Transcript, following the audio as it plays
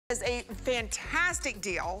Is a fantastic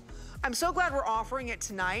deal. I'm so glad we're offering it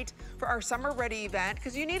tonight for our summer ready event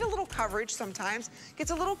because you need a little coverage sometimes.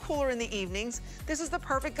 Gets a little cooler in the evenings. This is the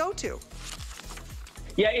perfect go-to.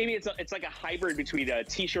 Yeah, Amy, it's like a hybrid between a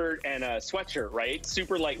t-shirt and a sweatshirt, right?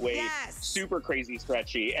 Super lightweight, yes, super crazy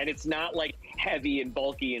stretchy, and it's not like heavy and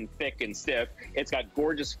bulky and thick and stiff. It's got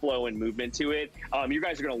gorgeous flow and movement to it. You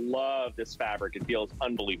guys are gonna love this fabric. It feels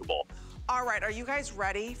unbelievable. All right, are you guys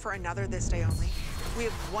ready for another This Day Only? We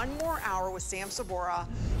have one more hour with Sam Sabora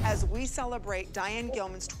as we celebrate Diane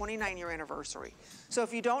Gilman's 29-year anniversary. So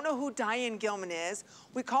if you don't know who Diane Gilman is,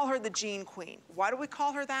 we call her the Jean Queen. Why do we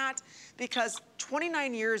call her that? Because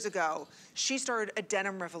 29 years ago, she started a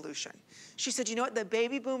denim revolution. She said, you know what, the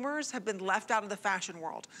baby boomers have been left out of the fashion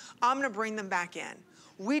world. I'm gonna bring them back in.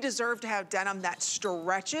 We deserve to have denim that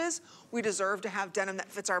stretches. We deserve to have denim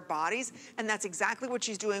that fits our bodies, and that's exactly what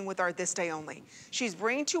she's doing with our This Day Only. She's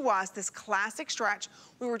bringing to us this classic stretch.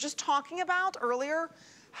 We were just talking about earlier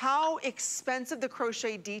how expensive the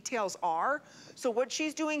crochet details are. So what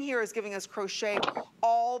she's doing here is giving us crochet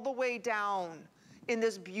all the way down in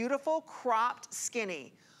this beautiful cropped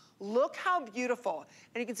skinny. Look how beautiful.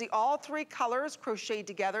 And you can see all three colors crocheted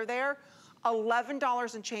together there.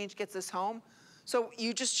 $11 and change gets this home. So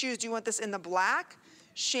you just choose, do you want this in the black,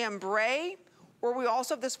 chambray, or we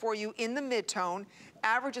also have this for you in the mid-tone.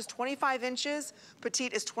 Average is 25 inches,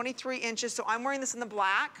 petite is 23 inches, so I'm wearing this in the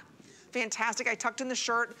black. Fantastic, I tucked in the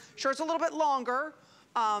shirt. Shirt's a little bit longer,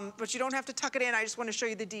 but you don't have to tuck it in. I just want to show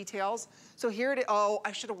you the details. So here it is. Oh,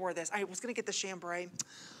 I should have wore this. I was gonna get the chambray.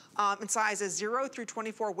 In sizes 0 through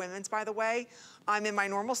 24 women's, by the way. I'm in my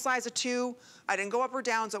normal size of 2. I didn't go up or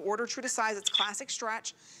down, so order true to size. It's classic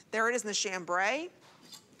stretch. There it is in the chambray.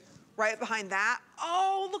 Right behind that.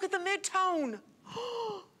 Oh, look at the mid-tone.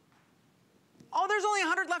 Oh, there's only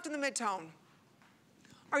 100 left in the mid-tone.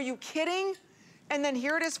 Are you kidding? And then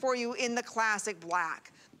here it is for you in the classic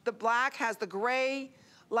black. The black has the gray,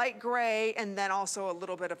 light gray, and then also a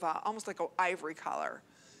little bit of a, almost like an ivory color.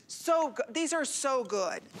 So good. These are so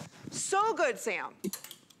good. So good, Sam.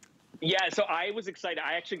 Yeah, so I was excited.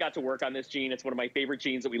 I actually got to work on this jean. It's one of my favorite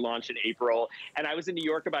jeans that we launched in April. And I was in New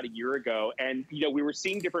York about a year ago, and you know, we were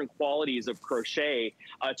seeing different qualities of crochet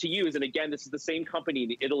to use. And again, this is the same company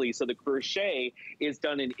in Italy. So the crochet is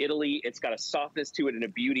done in Italy. It's got a softness to it and a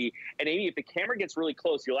beauty. And Amy, if the camera gets really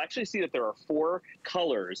close, you'll actually see that there are 4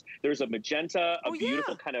 colors. There's a magenta, a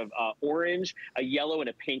beautiful kind of orange, a yellow, and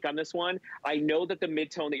a pink on this one. I know that the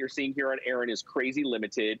mid-tone that you're seeing here on Erin is crazy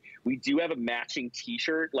limited. We do have a matching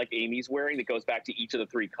t-shirt like Amy wearing that goes back to each of the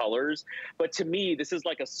 3 colors. But to me, this is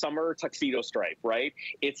like a summer tuxedo stripe, right?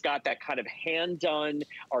 It's got that kind of hand-done,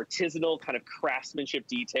 artisanal kind of craftsmanship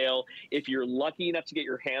detail. If you're lucky enough to get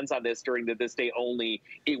your hands on this during the This Day Only,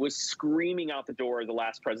 it was screaming out the door the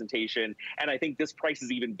last presentation. And I think this price is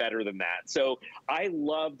even better than that. So I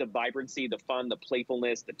love the vibrancy, the fun, the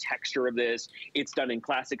playfulness, the texture of this. It's done in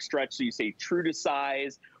classic stretch, so you say true to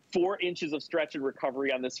size. 4 inches of stretch and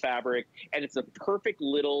recovery on this fabric, and it's a perfect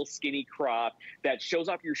little skinny crop that shows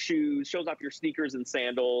off your shoes, shows off your sneakers and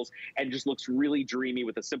sandals, and just looks really dreamy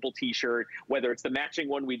with a simple t-shirt, whether it's the matching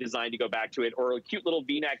one we designed to go back to it, or a cute little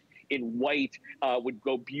v-neck in white would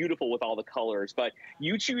go beautiful with all the colors. But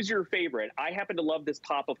you choose your favorite. I happen to love this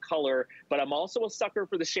pop of color, but I'm also a sucker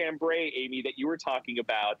for the chambray, Amy, that you were talking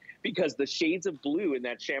about, because the shades of blue in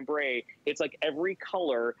that chambray, it's like every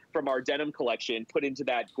color from our denim collection put into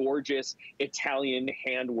that gorgeous Italian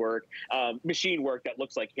handwork, machine work that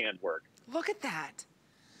looks like handwork. Look at that.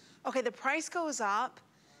 Okay, the price goes up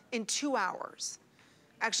in 2 hours.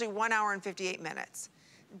 Actually, 1 hour and 58 minutes.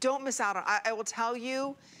 Don't miss out on, I will tell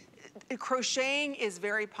you, crocheting is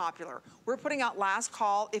very popular. We're putting out last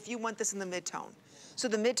call if you want this in the mid-tone. So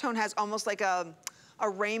the mid-tone has almost like a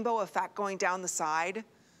rainbow effect going down the side.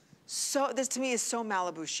 So this to me is so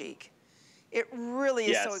Malibu chic. It really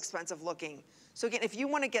is so expensive looking. So again, if you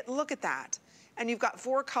want to get, look at that. And you've got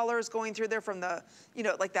 4 colors going through there from the, you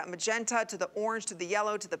know, like that magenta to the orange to the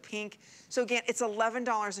yellow to the pink. So again, it's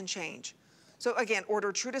 $11 and change. So again,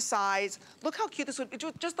 order true to size. Look how cute this would be,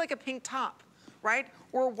 just like a pink top, right?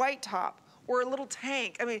 Or a white top, or a little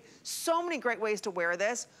tank. I mean, so many great ways to wear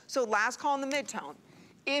this. So last call in the mid-tone.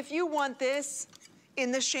 If you want this in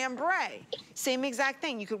the chambray, same exact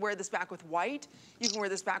thing. You could wear this back with white. You can wear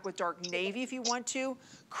this back with dark navy if you want to.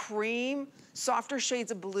 Cream, softer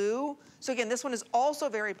shades of blue. So again, this one is also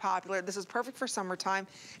very popular. This is perfect for summertime.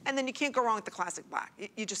 And then you can't go wrong with the classic black.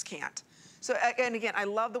 You just can't. So, and again, I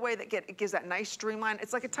love the way that it gives that nice streamline.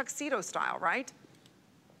 It's like a tuxedo style, right?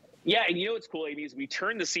 Yeah, and you know what's cool, Amy, is we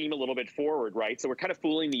turn the seam a little bit forward, right? So we're kind of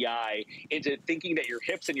fooling the eye into thinking that your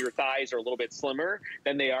hips and your thighs are a little bit slimmer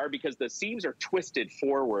than they are because the seams are twisted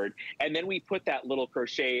forward. And then we put that little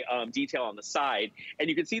crochet detail on the side. And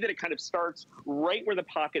you can see that it kind of starts right where the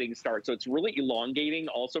pocketing starts. So it's really elongating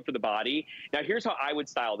also for the body. Now, here's how I would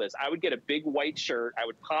style this. I would get a big white shirt. I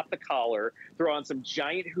would pop the collar, throw on some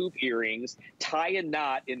giant hoop earrings, tie a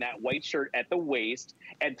knot in that white shirt at the waist,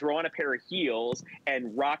 and throw on a pair of heels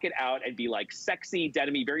and rock it out and be like sexy,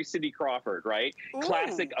 denim-y, very Cindy Crawford, right? Ooh.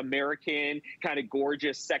 Classic American, kind of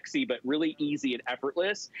gorgeous, sexy, but really easy and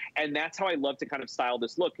effortless. And that's how I love to kind of style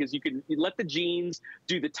this look, because you let the jeans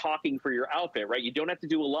do the talking for your outfit, right? You don't have to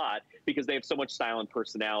do a lot because they have so much style and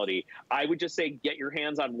personality. I would just say get your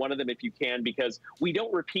hands on one of them if you can, because we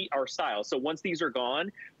don't repeat our style. So once these are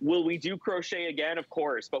gone, will we do crochet again? Of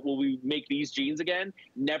course. But will we make these jeans again?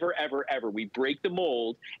 Never, ever, ever. We break the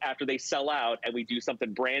mold after they sell out and we do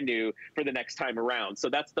something brand new for the next time around. So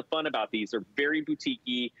that's the fun about these. They're very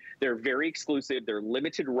boutique-y, they're very exclusive, they're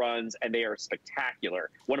limited runs, and they are spectacular.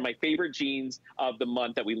 One of my favorite jeans of the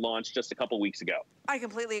month that we launched just a couple weeks ago. I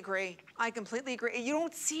completely agree. I completely agree. You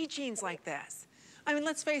don't see jeans like this. I mean,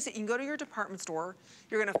 let's face it, you can go to your department store,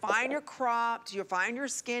 you're gonna find your cropped, you'll find your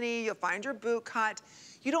skinny, you'll find your boot cut.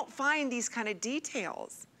 You don't find these kind of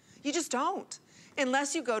details. You just don't.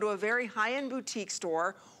 Unless you go to a very high-end boutique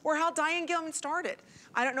store, or how Diane Gilman started.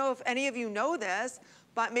 I don't know if any of you know this,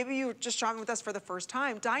 but maybe you're just shopping with us for the first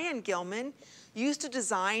time. Diane Gilman used to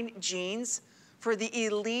design jeans for the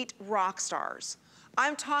elite rock stars.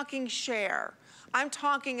 I'm talking Cher. I'm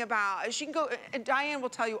talking about, she can go, and Diane will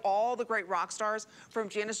tell you all the great rock stars, from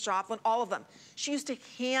Janis Joplin, all of them. She used to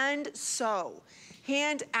hand sew,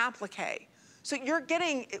 hand applique. So you're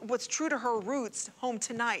getting what's true to her roots home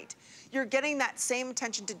tonight. You're getting that same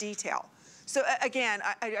attention to detail. So again,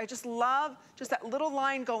 I just love just that little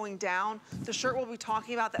line going down. The shirt we'll be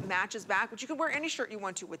talking about that matches back, but you can wear any shirt you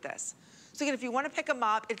want to with this. So again, if you want to pick them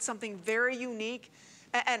up, it's something very unique.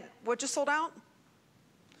 And what just sold out?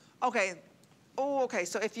 Okay. Oh, okay.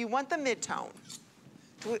 So if you want the mid-tone,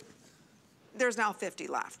 there's now 50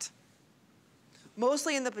 left.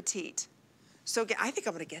 Mostly in the petite. So again, I think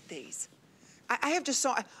I'm going to get these. I have just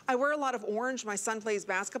so, I wear a lot of orange. My son plays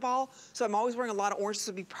basketball, so I'm always wearing a lot of orange. This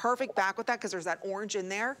would be perfect back with that because there's that orange in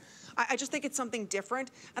there. I just think it's something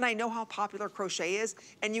different, and I know how popular crochet is,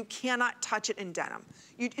 and you cannot touch it in denim.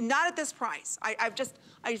 Not at this price.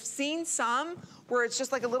 I've seen some where it's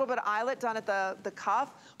just like a little bit of eyelet done at the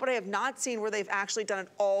cuff, but I have not seen where they've actually done it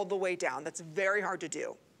all the way down. That's very hard to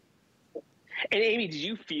do. And Amy, did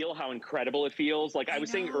you feel how incredible it feels? Like I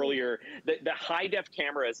was saying earlier, the high def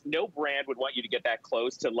cameras, no brand would want you to get that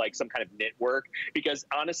close to like some kind of knit work, because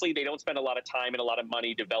honestly, they don't spend a lot of time and a lot of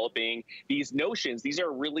money developing these notions. These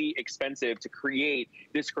are really expensive to create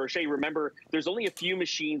this crochet. Remember, there's only a few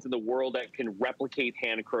machines in the world that can replicate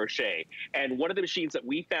hand crochet. And one of the machines that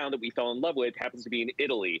we found that we fell in love with happens to be in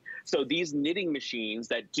Italy. So these knitting machines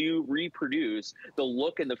that do reproduce the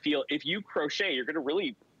look and the feel, if you crochet, you're going to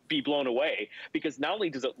really be blown away, because not only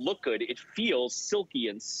does it look good, it feels silky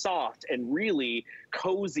and soft and really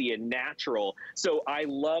cozy and natural. So I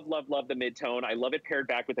love, love, love the mid-tone. I love it paired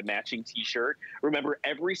back with a matching t-shirt. Remember,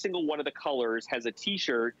 every single one of the colors has a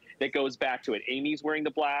t-shirt that goes back to it. Amy's wearing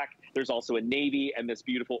the black. There's also a navy and this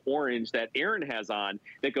beautiful orange that Erin has on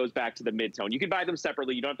that goes back to the mid-tone. You can buy them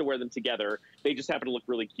separately. You don't have to wear them together. They just happen to look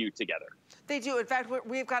really cute together. They do. In fact,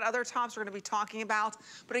 we've got other tops we're going to be talking about.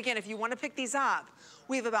 But again, if you want to pick these up,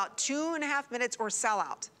 we have about 2.5 minutes or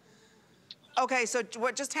sellout. Okay, so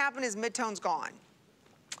what just happened is mid-tone's gone.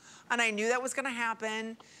 And I knew that was going to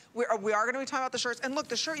happen. We are going to be talking about the shirts. And look,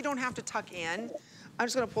 the shirt you don't have to tuck in. I'm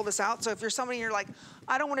just going to pull this out. So if you're somebody and you're like,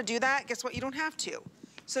 I don't want to do that, guess what? You don't have to.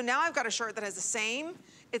 So now I've got a shirt that has the same.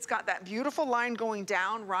 It's got that beautiful line going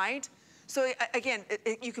down, right? So again,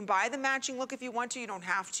 you can buy the matching look if you want to. You don't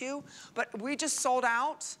have to. But we just sold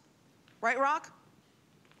out. Right, Rock?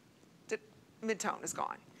 The mid-tone is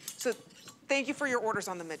gone. So thank you for your orders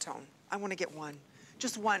on the mid-tone. I want to get one.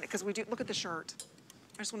 Just one, because we do. Look at the shirt.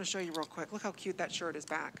 I just want to show you real quick. Look how cute that shirt is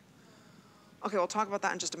back. Okay, we'll talk about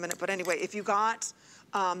that in just a minute. But anyway, if you got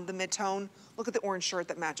the mid-tone, look at the orange shirt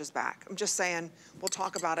that matches back. I'm just saying, we'll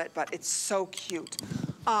talk about it, but it's so cute.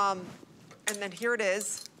 And then here it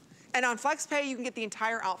is. And on FlexPay, you can get the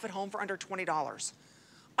entire outfit home for under $20.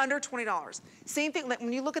 Under $20. Same thing, like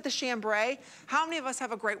when you look at the chambray, how many of us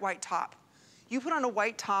have a great white top? You put on a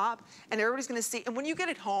white top, and everybody's gonna see, and when you get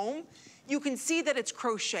it home, you can see that it's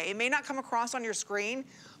crochet. It may not come across on your screen,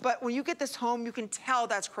 but when you get this home, you can tell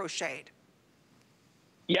that's crocheted.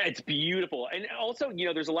 Yeah, it's beautiful. And also, you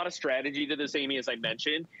know, there's a lot of strategy to this, Amy, as I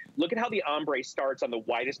mentioned. Look at how the ombre starts on the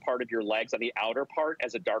widest part of your legs, on the outer part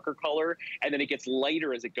as a darker color, and then it gets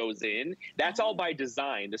lighter as it goes in. That's all by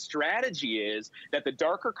design. The strategy is that the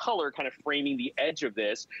darker color kind of framing the edge of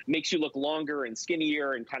this makes you look longer and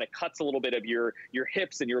skinnier and kind of cuts a little bit of your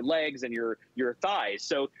hips and your legs and your thighs.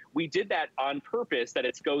 So we did that on purpose, that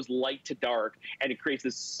it goes light to dark, and it creates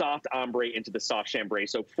this soft ombre into the soft chambray.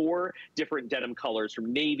 So 4 different denim colors,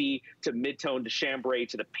 from navy to mid-tone to chambray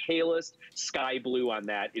to the palest sky blue on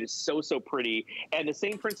that. It is so, so pretty. And the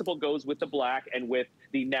same principle goes with the black and with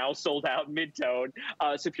the now sold out mid-tone.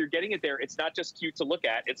 So if you're getting it there, it's not just cute to look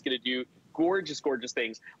at. It's going to do gorgeous, gorgeous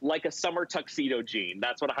things, like a summer tuxedo jean.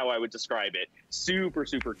 That's how I would describe it. Super,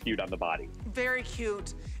 super cute on the body. Very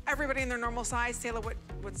cute. Everybody in their normal size. Taylor,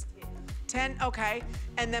 what's 10? Okay.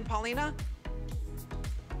 And then Paulina?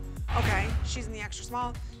 Okay, she's in the extra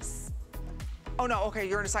small. Oh no, okay,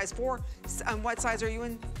 you're in a size 4. What size are you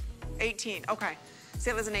in? 18, okay.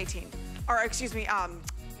 Sayla's an 18. Or excuse me,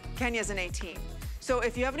 Kenya's an 18. So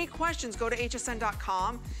if you have any questions, go to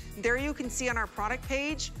hsn.com. There you can see on our product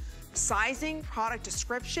page, sizing, product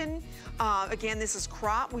description. Again, this is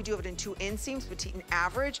crop. We do have it in 2 inseams, petite and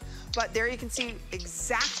average. But there you can see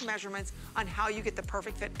exact measurements on how you get the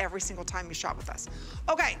perfect fit every single time you shop with us.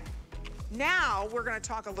 Okay, now we're gonna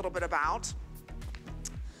talk a little bit about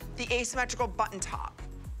the asymmetrical button top.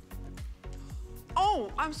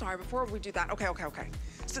 Oh, I'm sorry, before we do that, okay.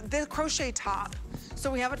 So the crochet top,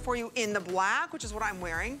 so we have it for you in the black, which is what I'm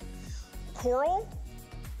wearing, coral,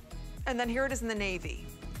 and then here it is in the navy.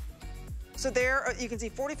 So there, you can see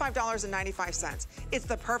 $45.95. It's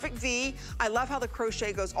the perfect V. I love how the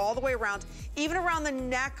crochet goes all the way around, even around the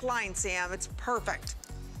neckline, Sam. It's perfect.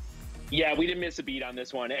 Yeah, we didn't miss a beat on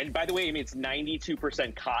this one. And by the way, I mean, it's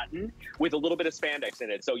 92% cotton with a little bit of spandex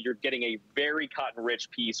in it. So you're getting a very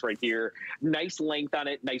cotton-rich piece right here. Nice length on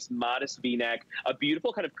it, nice modest V-neck. A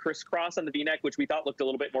beautiful kind of crisscross on the V-neck, which we thought looked a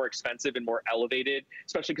little bit more expensive and more elevated,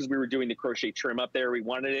 especially because we were doing the crochet trim up there. We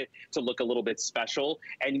wanted it to look a little bit special.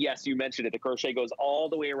 And yes, you mentioned it. The crochet goes all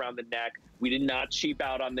the way around the neck. We did not cheap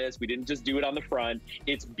out on this. We didn't just do it on the front.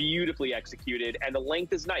 It's beautifully executed. And the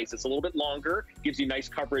length is nice. It's a little bit longer, gives you nice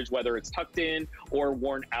coverage, whether it's tucked in or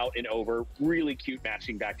worn out and over. Really cute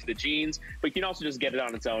matching back to the jeans, but you can also just get it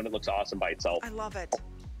on its own. It looks awesome by itself. I love it.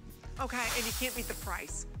 Okay, and you can't beat the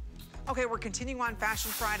price. Okay, we're continuing on Fashion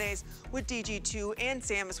Fridays with DG2 and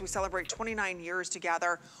Sam as we celebrate 29 years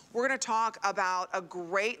together. We're gonna talk about a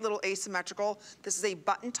great little asymmetrical. This is a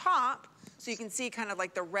button top, so you can see kind of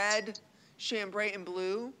like the red, chambray, and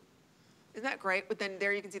blue. Isn't that great? But then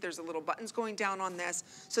there you can see there's a little buttons going down on this.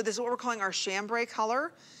 So this is what we're calling our chambray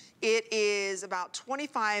color. It is about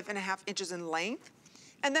 25.5 inches in length.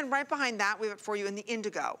 And then right behind that, we have it for you in the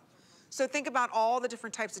indigo. So think about all the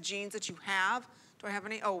different types of jeans that you have. Do I have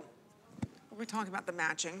any? Oh, we're talking about the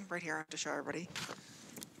matching right here. I have to show everybody.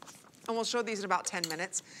 And we'll show these in about 10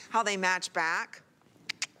 minutes, how they match back.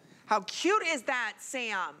 How cute is that,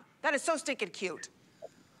 Sam? That is so stinking cute.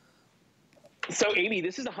 So, Amy,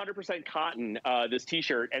 this is 100% cotton, this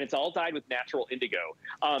T-shirt, and it's all dyed with natural indigo.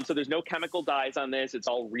 So there's no chemical dyes on this. It's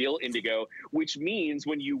all real indigo, which means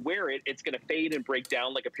when you wear it, it's going to fade and break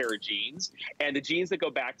down like a pair of jeans. And the jeans that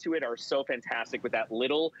go back to it are so fantastic with that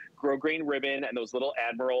little grosgrain ribbon and those little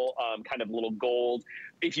Admiral kind of little gold.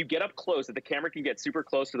 If you get up close, if the camera can get super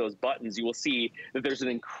close to those buttons, you will see that there's an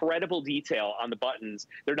incredible detail on the buttons.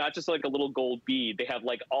 They're not just like a little gold bead. They have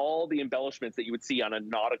like all the embellishments that you would see on a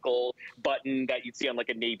nautical button that you'd see on like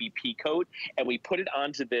a navy pea coat, and we put it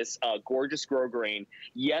onto this gorgeous grosgrain.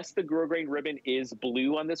 Yes, the grosgrain ribbon is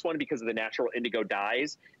blue on this one because of the natural indigo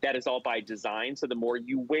dyes. That is all by design. So the more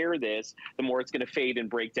you wear this, the more it's going to fade and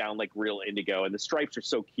break down like real indigo. And the stripes are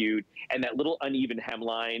so cute, and that little uneven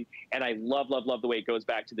hemline. And I love, love, love the way it goes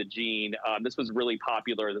back to the jean. This was really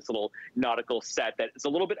popular, this little nautical set that is a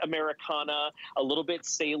little bit Americana, a little bit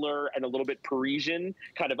sailor, and a little bit Parisian,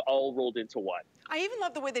 kind of all rolled into one. I even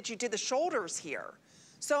love the way that you did the shoulders here.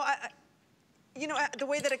 So, you know, the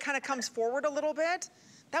way that it kind of comes forward a little bit,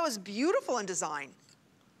 that was beautiful in design.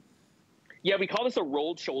 Yeah, we call this a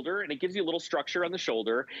rolled shoulder, and it gives you a little structure on the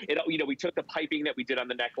shoulder. It, you know, we took the piping that we did on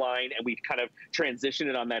the neckline, and we kind of transitioned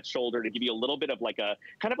it on that shoulder to give you a little bit of like a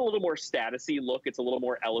kind of a little more status-y look. It's a little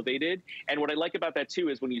more elevated. And what I like about that too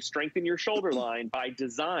is when you strengthen your shoulder line by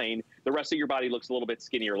design, the rest of your body looks a little bit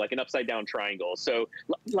skinnier, like an upside-down triangle. So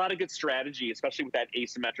a lot of good strategy, especially with that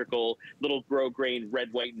asymmetrical little grosgrain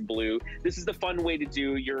red, white, and blue. This is the fun way to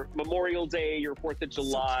do your Memorial Day, your 4th of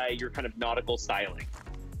July, your kind of nautical styling.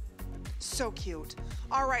 So cute.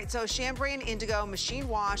 All right, so chambray and indigo, machine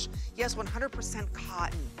wash. Yes, 100%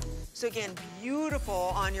 cotton. So again,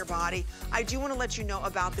 beautiful on your body. I do want to let you know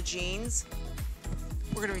about the jeans.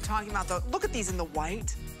 We're going to be talking about look at these in the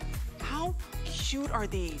white. How cute are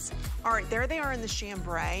these? All right, there they are in the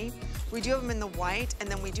chambray. We do have them in the white, and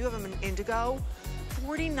then we do have them in indigo.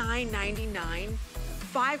 $49.99.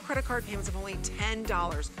 5 credit card payments of only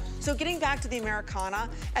 $10. So getting back to the Americana,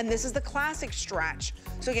 and this is the classic stretch.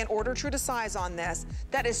 So again, order true to size on this.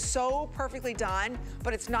 That is so perfectly done,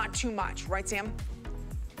 but it's not too much, right, Sam?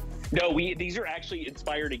 No, these are actually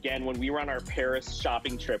inspired again when we were on our Paris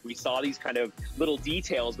shopping trip. We saw these kind of little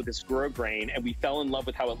details with this grosgrain, and we fell in love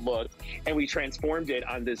with how it looked, and we transformed it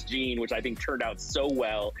on this jean, which I think turned out so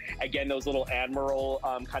well. Again, those little Admiral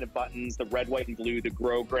kind of buttons, the red, white, and blue, the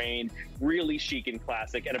grosgrain, really chic and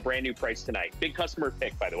classic, and a brand new price tonight. Big customer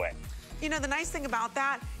pick, by the way. You know, the nice thing about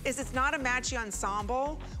that is it's not a matchy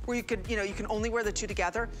ensemble where you could, you know, you can only wear the two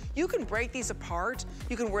together. You can break these apart.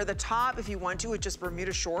 You can wear the top if you want to with just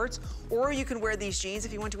Bermuda shorts, or you can wear these jeans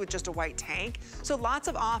if you want to with just a white tank. So lots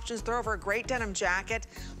of options. Throw over a great denim jacket,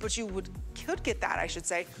 but you could get that, I should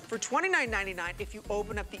say, for $29.99 if you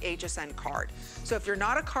open up the HSN card. So if you're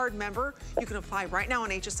not a card member, you can apply right now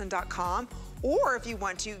on hsn.com. Or if you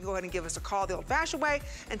want to, go ahead and give us a call the old-fashioned way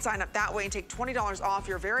and sign up that way and take $20 off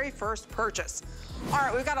your very first purchase. All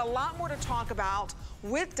right, we've got a lot more to talk about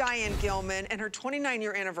with Diane Gilman and her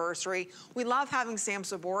 29-year anniversary. We love having Sam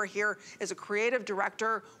Sabora here as a creative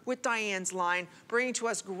director with Diane's line, bringing to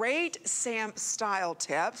us great Sam style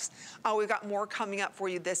tips. We've got more coming up for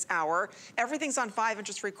you this hour. Everything's on 5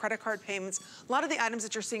 interest-free credit card payments. A lot of the items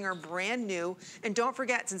that you're seeing are brand new. And don't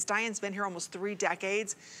forget, since Diane's been here almost 3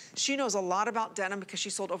 decades, she knows a lot about denim because she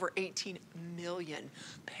sold over 18 million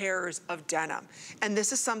pairs of denim. And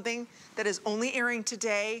this is something that is only airing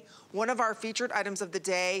today. One of our featured items of the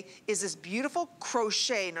day is this beautiful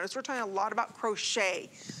crochet. Notice we're talking a lot about crochet.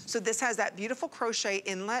 So this has that beautiful crochet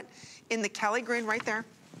inlet in the Kelly green right there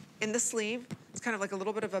in the sleeve. It's kind of like a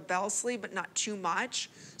little bit of a bell sleeve, but not too much.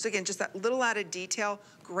 So again, just that little added detail.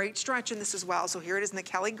 Great stretch in this as well. So here it is in the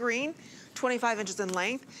Kelly green, 25 inches in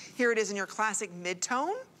length. Here it is in your classic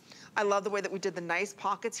mid-tone. I love the way that we did the nice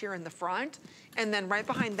pockets here in the front. And then right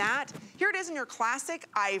behind that, here it is in your classic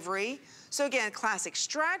ivory. So again, classic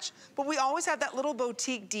stretch, but we always have that little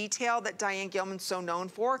boutique detail that Diane Gilman's so known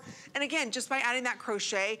for. And again, just by adding that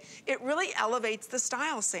crochet, it really elevates the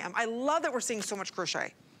style, Sam. I love that we're seeing so much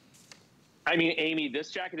crochet. I mean, Amy, this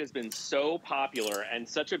jacket has been so popular and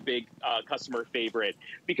such a big customer favorite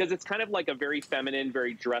because it's kind of like a very feminine,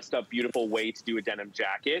 very dressed up, beautiful way to do a denim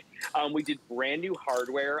jacket. We did brand new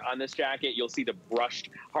hardware on this jacket. You'll see the brushed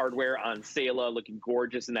hardware on Selah looking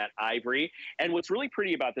gorgeous in that ivory. And what's really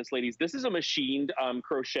pretty about this, ladies, this is a machined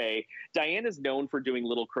crochet. Diane is known for doing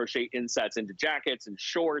little crochet insets into jackets and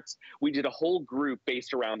shorts. We did a whole group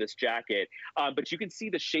based around this jacket. But you can see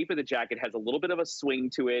the shape of the jacket has a little bit of a swing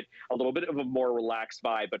to it, a little bit of a more relaxed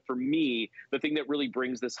vibe. But for me, the thing that really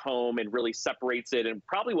brings this home and really separates it and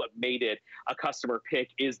probably what made it a customer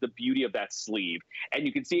pick is the beauty of that sleeve. And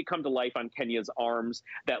you can see it come to life on Kenya's arms,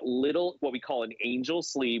 that little, what we call an angel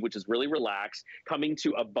sleeve, which is really relaxed, coming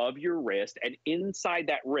to above your wrist. And inside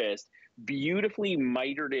that wrist, beautifully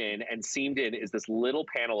mitered in and seamed in is this little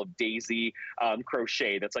panel of daisy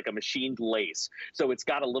crochet that's like a machined lace. So it's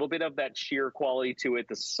got a little bit of that sheer quality to it,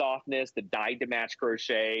 the softness, the dyed to match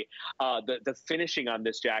crochet, the finishing on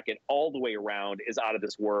this jacket all the way around is out of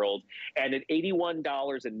this world. And at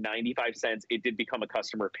 $81.95, it did become a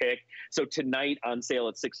customer pick. So tonight on sale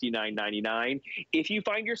at $69.99. If you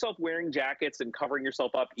find yourself wearing jackets and covering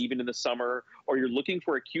yourself up even in the summer, or you're looking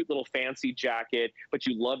for a cute little fancy jacket, but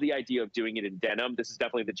you love the idea of doing it in denim, this is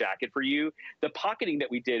definitely the jacket for you. The pocketing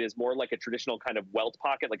that we did is more like a traditional kind of welt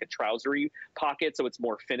pocket, like a trousery pocket. So it's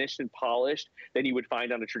more finished and polished than you would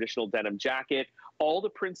find on a traditional denim jacket. All the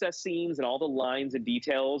princess seams and all the lines and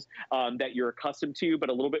details that you're accustomed to, but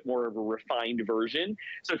a little bit more of a refined version.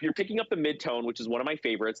 So if you're picking up the mid-tone, which is one of my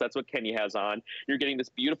favorites, that's what Kenya has on, you're getting this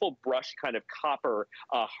beautiful brushed kind of copper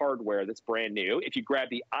hardware that's brand new. If you grab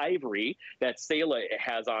the ivory that Selah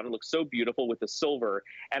has on, it looks so beautiful with the silver.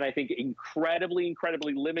 And I think incredibly,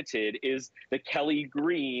 incredibly limited is the Kelly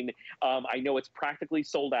green. I know it's practically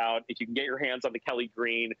sold out. If you can get your hands on the Kelly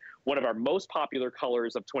green, one of our most popular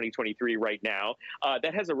colors of 2023 right now,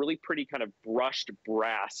 that has a really pretty kind of brushed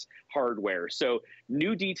brass hardware. So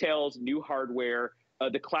new details, new hardware.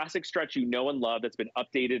 The classic stretch you know and love that's been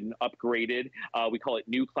updated and upgraded. We call it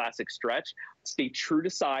new classic stretch. Stay true to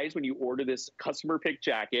size when you order this customer pick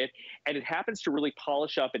jacket, and it happens to really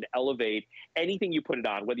polish up and elevate anything you put it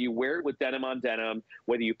on, whether you wear it with denim on denim,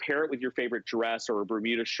 whether you pair it with your favorite dress or a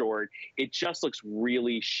Bermuda short. It just looks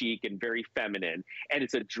really chic and very feminine, and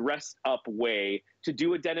it's a dressed up way to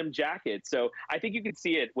do a denim jacket. So I think you can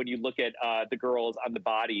see it when you look at the girls on the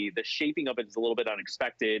body. The shaping of it is a little bit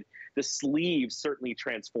unexpected. The sleeve certainly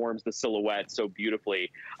transforms the silhouette so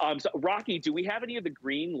beautifully. So Rocky, do we have any of the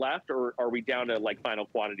green left, or are we down to like final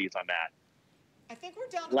quantities on that? I think we're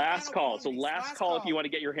down to last call. So last call if you want to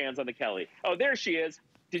get your hands on the Kelly. Oh, there she is.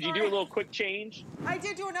 Did you do a little quick change? I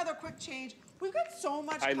did do another quick change. We've got so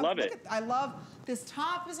much. I love it. I love this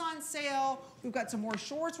top is on sale. We've got some more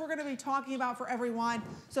shorts we're going to be talking about for everyone.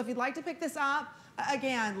 So if you'd like to pick this up,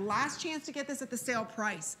 again, last chance to get this at the sale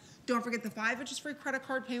price. Don't forget the 5 inches free credit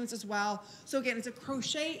card payments as well. So again, it's a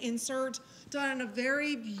crochet insert done in a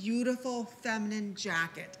very beautiful feminine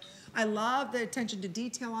jacket. I love the attention to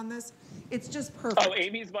detail on this. It's just perfect. Oh,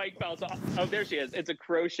 Amy's mic fell off. Oh, there she is. It's a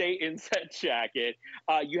crochet inset jacket.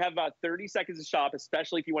 You have about 30 seconds to shop,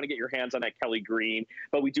 especially if you want to get your hands on that Kelly green.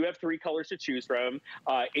 But we do have 3 colors to choose from.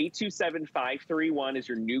 827531 is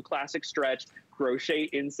your new classic stretch crochet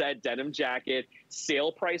inset denim jacket.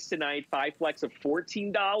 Sale price tonight, 5 flex of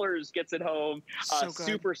 $14 gets it home.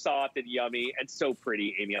 Super soft and yummy and so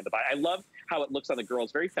pretty, Amy, on the body. I love how it looks on the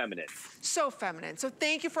girls, very feminine. So feminine. So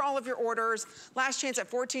thank you for all of your orders. Last chance at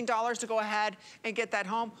 $14 to go ahead and get that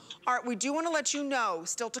home. All right, we do want to let you know,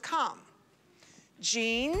 still to come,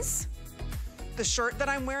 jeans, the shirt that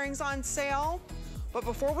I'm wearing is on sale. But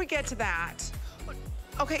before we get to that,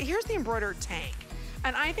 okay, here's the embroidered tank.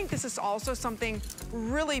 And I think this is also something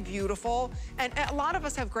really beautiful. And a lot of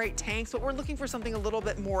us have great tanks, but we're looking for something a little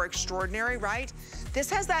bit more extraordinary, right? This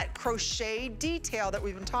has that crochet detail that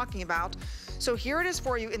we've been talking about. So here it is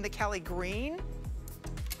for you in the Kelly green.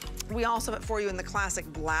 We also have it for you in the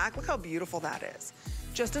classic black. Look how beautiful that is.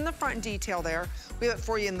 Just in the front detail there. We have it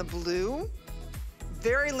for you in the blue.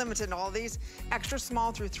 Very limited in all of these. Extra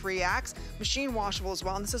small through 3X. Machine washable as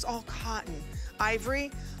well. And this is all cotton.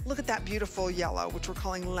 Ivory. Look at that beautiful yellow, which we're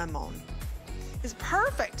calling lemon. It's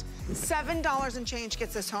perfect. $7 and change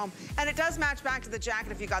gets this home. And it does match back to the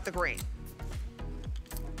jacket if you got the green.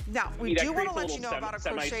 Now, we do want to let you know about a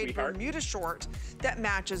crocheted Bermuda short that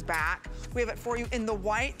matches back. We have it for you in the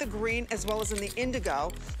white, the green, as well as in the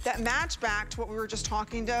indigo that match back to what we were just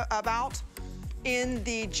talking about in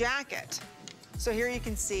the jacket. So here you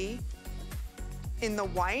can see in the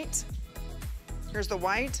white, here's the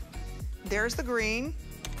white, there's the green,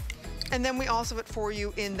 and then we also have it for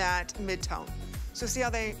you in that mid-tone. So see how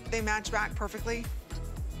they match back perfectly?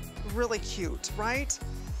 Really cute, right?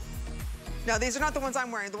 Now, these are not the ones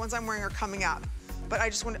I'm wearing. The ones I'm wearing are coming up. But I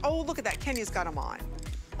just wanted, oh, look at that. Kenya's got them on.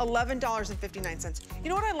 $11.59. You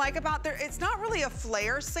know what I like about there? It's not really a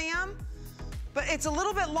flare, Sam, but it's a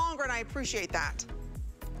little bit longer, and I appreciate that.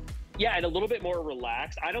 Yeah, and a little bit more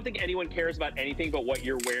relaxed. I don't think anyone cares about anything but what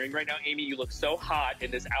you're wearing right now. Amy, you look so hot in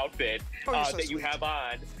this outfit that you have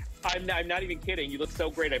on. I'm not even kidding. You look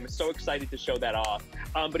so great. I'm so excited to show that off.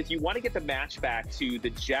 But if you want to get the match back to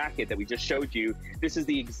the jacket that we just showed you, this is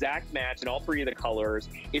the exact match in all 3 of the colors.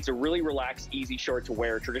 It's a really relaxed, easy short to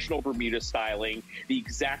wear, traditional Bermuda styling, the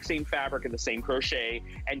exact same fabric and the same crochet.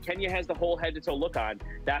 And Kenya has the whole head-to-toe look on.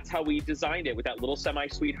 That's how we designed it with that little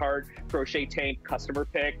semi-sweetheart crochet tank, customer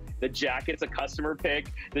pick. The jacket's a customer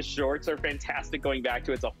pick. The shorts are fantastic going back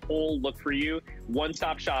to it. It's a whole look for you.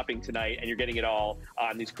 One-stop shopping tonight, and you're getting it all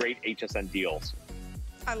on these great HSN deals.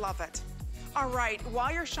 I love it. All right,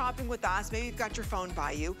 while you're shopping with us, maybe you've got your phone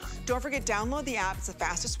by you. Don't forget, download the app. It's the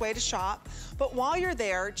fastest way to shop. But while you're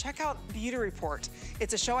there, check out Beauty Report.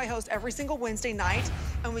 It's a show I host every single Wednesday night,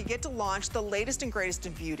 and we get to launch the latest and greatest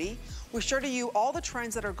in beauty. We share to you all the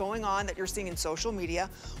trends that are going on that you're seeing in social media.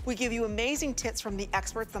 We give you amazing tips from the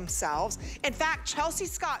experts themselves. In fact, Chelsea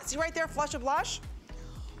Scott, see right there, Flush a Blush?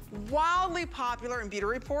 Wildly popular in Beauty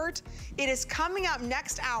Report. It is coming up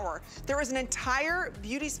next hour. There is an entire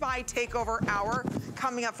Beauty Spy Takeover hour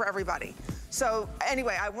coming up for everybody. So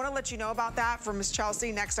anyway, I want to let you know about that from Miss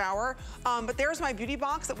Chelsea next hour. But there's my beauty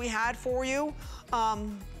box that we had for you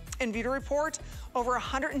in Beauty Report. Over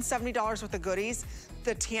 $170 worth of goodies.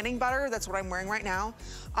 The tanning butter, that's what I'm wearing right now.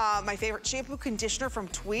 My favorite shampoo conditioner from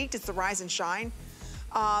Tweaked, it's the Rise and Shine.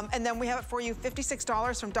 And then we have it for you,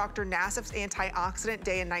 $56 from Dr. Nassif's Antioxidant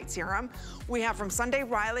Day and Night Serum. We have from Sunday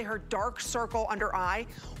Riley, her Dark Circle Under Eye.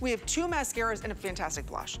 We have 2 mascaras and a fantastic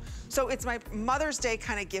blush. So it's my Mother's Day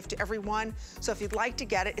kind of gift to everyone. So if you'd like to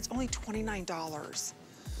get it, it's only $29.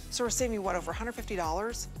 So we're saving you, what, over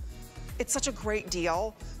 $150? It's such a great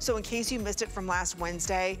deal. So in case you missed it from last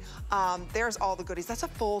Wednesday, there's all the goodies. That's a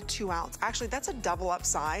full 2 ounce. Actually, that's a double up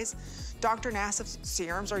size. Dr. Nassif's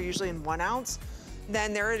serums are usually in 1 ounce.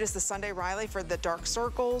 Then there it is, the Sunday Riley for the dark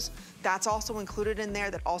circles. That's also included in there.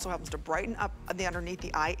 That also helps to brighten up the underneath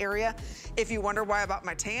the eye area. If you wonder why about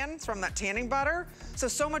my tan, it's from that tanning butter.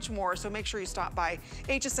 So much more. So make sure you stop by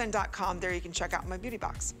hsn.com. There you can check out my beauty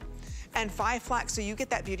box. And 5 flat, so you get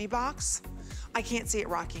that beauty box. I can't see it,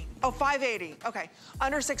 Rocky. Oh, $5.80, okay,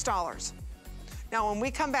 under $6. Now when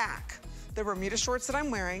we come back, the Bermuda shorts that I'm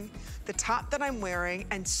wearing, the top that I'm wearing,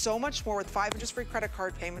 and so much more with 5 interest-free credit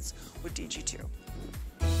card payments with DG2.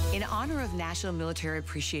 In honor of National Military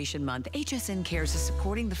Appreciation Month, HSN Cares is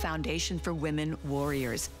supporting the Foundation for Women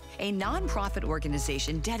Warriors, a nonprofit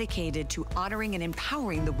organization dedicated to honoring and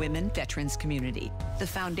empowering the women veterans community. The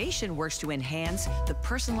foundation works to enhance the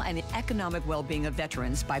personal and economic well-being of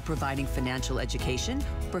veterans by providing financial education,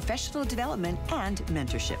 professional development, and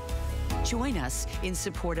mentorship. Join us in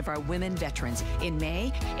support of our women veterans. In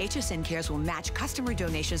May, HSN Cares will match customer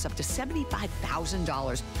donations up to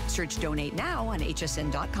 $75,000. Search Donate Now on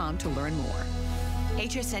hsn.com to learn more.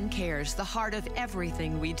 HSN Cares, the heart of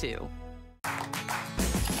everything we do.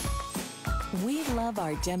 We love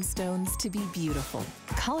our gemstones to be beautiful,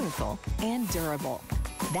 colorful, and durable.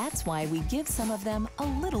 That's why we give some of them a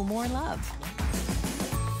little more love.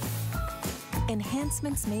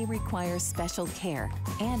 Enhancements may require special care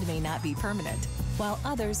and may not be permanent, while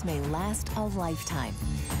others may last a lifetime.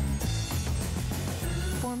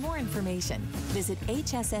 For more information, visit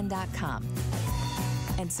hsn.com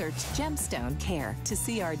and search Gemstone Care to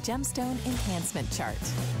see our gemstone enhancement chart.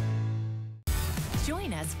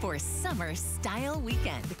 Join us for Summer Style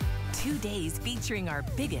Weekend. 2 days featuring our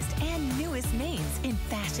biggest and newest names in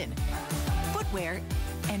fashion, footwear,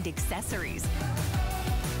 and accessories.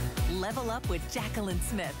 Level up with Jacqueline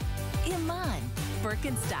Smith, Iman,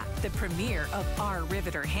 Birkenstock, the premier of our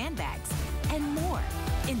Riveter handbags, and more.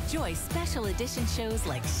 Enjoy special edition shows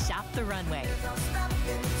like Shop the Runway.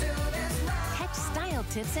 Catch style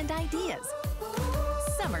tips and ideas.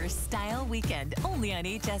 Summer Style Weekend, only on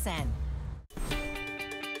HSN.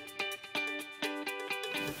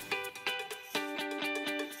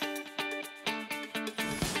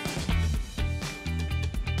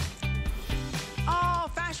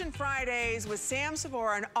 Fridays with Sam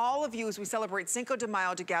Sabora and all of you as we celebrate Cinco de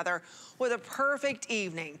Mayo together with a perfect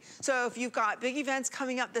evening. So if you've got big events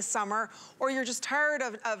coming up this summer, or you're just tired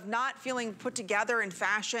of not feeling put together in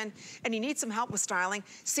fashion and you need some help with styling,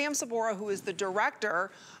 Sam Sabora, who is the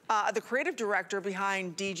director, the creative director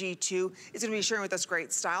behind DG2, is gonna be sharing with us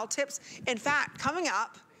great style tips. In fact, coming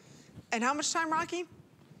up, and how much time, Rocky?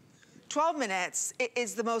 12 minutes. It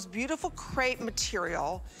is the most beautiful crepe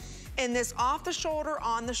material in this off-the-shoulder,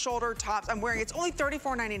 on-the-shoulder tops I'm wearing. It's only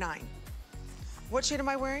 $34.99. What shade am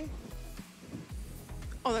I wearing?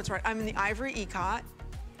 Oh, that's right, I'm in the Ivory Ecot.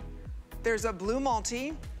 There's a blue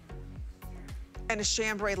multi and a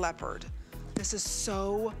chambray leopard. This is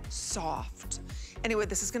so soft. Anyway,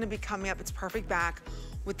 this is gonna be coming up, it's perfect back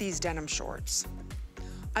with these denim shorts.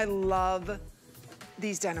 I love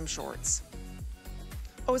these denim shorts.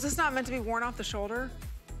 Oh, is this not meant to be worn off the shoulder?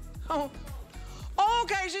 Oh. Oh,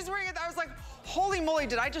 okay, she's wearing it. I was like, holy moly,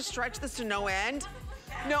 did I just stretch this to no end?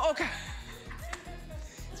 No, okay.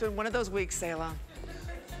 It's been one of those weeks, Selah.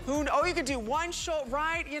 Oh, you could do one shoulder,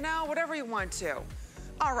 right? You know, whatever you want to.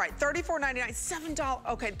 All right, $34.99,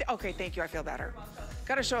 $7. Okay, thank you, I feel better.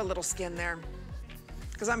 Gotta show a little skin there,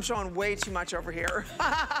 because I'm showing way too much over here.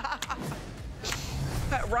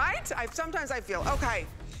 Right? Sometimes I feel, okay.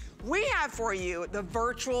 We have for you the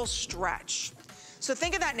virtual stretch. So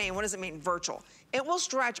think of that name, what does it mean, virtual? It will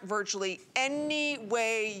stretch virtually any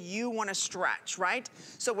way you want to stretch, right?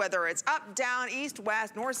 So whether it's up, down, east,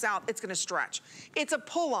 west, north, south, it's gonna stretch. It's a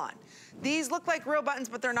pull-on. These look like real buttons,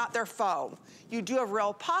 but they're not, they're faux. You do have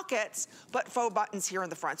real pockets, but faux buttons here in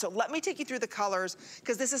the front. So let me take you through the colors,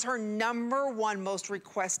 because this is her #1 most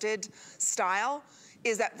requested style,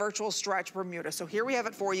 is that virtual stretch Bermuda. So here we have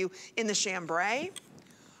it for you in the chambray.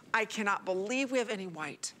 I cannot believe we have any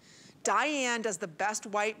white. Diane does the best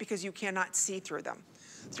white because you cannot see through them.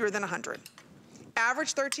 0 than 100.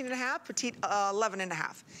 Average 13.5, petite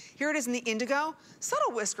 11.5. Here it is in the indigo.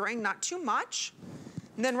 Subtle whiskering, not too much.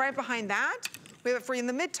 And then right behind that, we have it for you in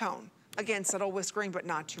the mid-tone. Again, subtle whiskering, but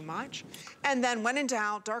not too much. And then when in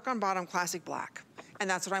doubt, dark on bottom, classic black. And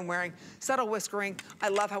that's what I'm wearing. Subtle whiskering. I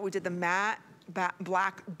love how we did the matte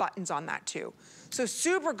black buttons on that too. So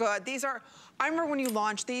super good. These are, I remember when you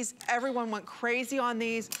launched these, everyone went crazy on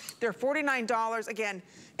these. They're $49. Again,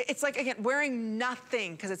 it's like, again, wearing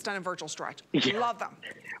nothing because it's done in virtual stretch. Yeah. Love them.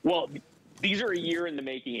 Well, these are a year in the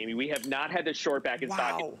making, Amy. We have not had this short back in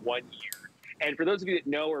stock in 1 year. And for those of you that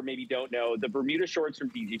know or maybe don't know, the Bermuda shorts from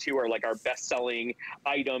DG2 are like our best-selling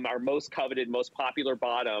item, our most coveted, most popular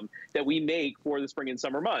bottom that we make for the spring and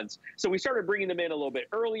summer months. So we started bringing them in a little bit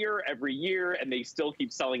earlier every year, and they still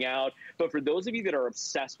keep selling out. But for those of you that are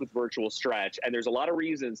obsessed with virtual stretch, and there's a lot of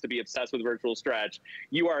reasons to be obsessed with virtual stretch,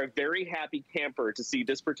 you are a very happy camper to see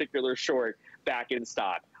this particular short back in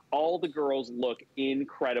stock. All the girls look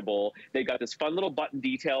incredible. They've got this fun little button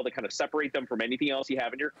detail to kind of separate them from anything else you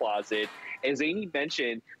have in your closet. As Amy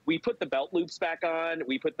mentioned, we put the belt loops back on.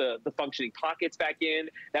 We put the functioning pockets back in.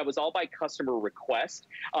 That was all by customer request.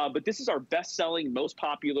 But this is our best-selling, most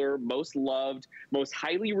popular, most loved, most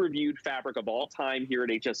highly reviewed fabric of all time here at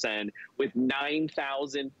HSN with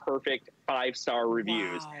 9,000 perfect 5-star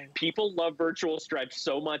reviews. Wow. People love virtual stretch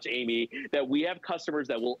so much, Amy, that we have customers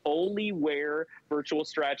that will only wear virtual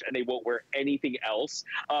stretch and they won't wear anything else.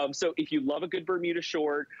 So if you love a good Bermuda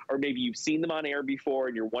short, or maybe you've seen them on air before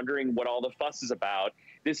and you're wondering what all the fuss is about,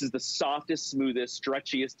 this is the softest, smoothest,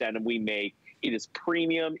 stretchiest denim we make. It is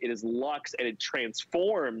premium, it is luxe, and it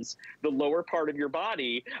transforms the lower part of your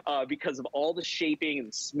body because of all the shaping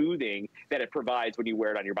and smoothing that it provides when you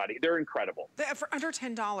wear it on your body. They're incredible. For under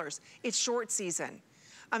 $10, it's short season.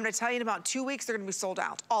 I'm gonna tell you in about 2 weeks, they're gonna be sold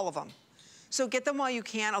out, all of them. So get them while you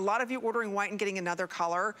can. A lot of you ordering white and getting another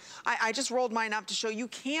color. I just rolled mine up to show you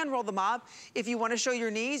can roll them up. If you want to show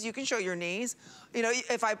your knees, you can show your knees. You know,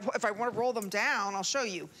 if I want to roll them down, I'll show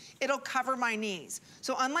you. It'll cover my knees.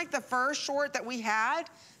 So unlike the first short that we had,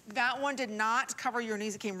 that one did not cover your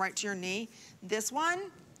knees. It came right to your knee. This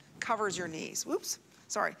one covers your knees. Whoops,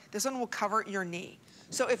 sorry. This one will cover your knee.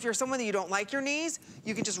 So if you're someone that you don't like your knees,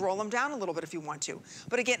 you can just roll them down a little bit if you want to.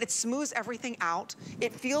 But again, it smooths everything out.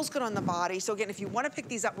 It feels good on the body. So again, if you want to pick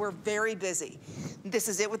these up, we're very busy. This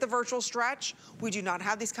is it with the virtual stretch. We do not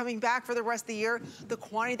have these coming back for the rest of the year. The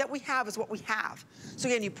quantity that we have is what we have. So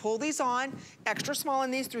again, you pull these on, extra small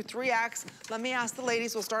in these through 3X. Let me ask the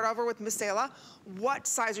ladies, we'll start over with Miss Sayla. What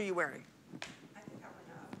size are you wearing? I think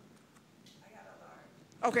I got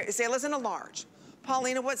a large. Okay, Sayla's in a large.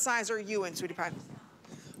 Paulina, what size are you in, sweetie pie?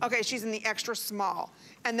 Okay, she's in the extra small.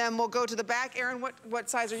 And then we'll go to the back. Erin, what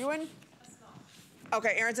size are you in? A small.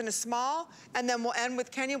 Okay, Erin's in a small. And then we'll end with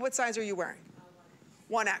Kenya. What size are you wearing?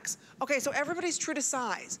 1X. Okay, so everybody's true to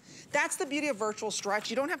size. That's the beauty of virtual stretch.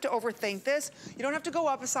 You don't have to overthink this. You don't have to go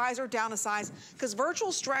up a size or down a size, because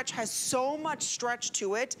virtual stretch has so much stretch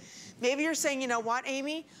to it. Maybe you're saying, you know what,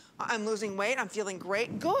 Amy? I'm losing weight, I'm feeling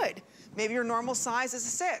great, good. Maybe your normal size is a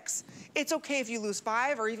 6. It's okay if you lose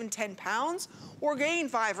 5 or even 10 pounds or gain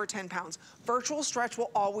 5 or 10 pounds. Virtual stretch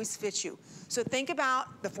will always fit you. So think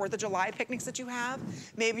about the 4th of July picnics that you have.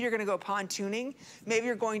 Maybe you're gonna go pontooning. Maybe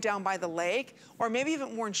you're going down by the lake, or maybe you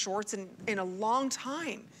haven't worn shorts in a long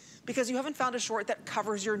time because you haven't found a short that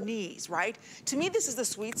covers your knees, right? To me, this is the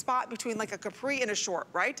sweet spot between like a capri and a short,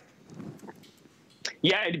 right?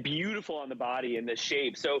 Yeah, and beautiful on the body and the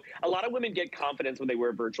shape. So a lot of women get confidence when they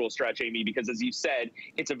wear virtual stretch, Amy, because as you said,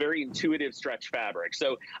 it's a very intuitive stretch fabric.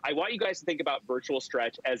 So I want you guys to think about virtual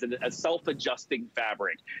stretch as a self-adjusting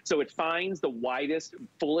fabric. So it finds the widest,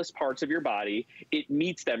 fullest parts of your body. It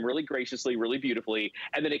meets them really graciously, really beautifully.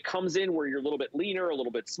 And then it comes in where you're a little bit leaner, a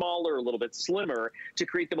little bit smaller, a little bit slimmer to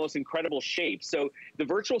create the most incredible shape. So the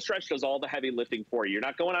virtual stretch does all the heavy lifting for you. You're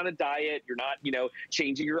not going on a diet. You're not, you know,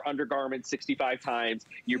 changing your undergarments 65 times.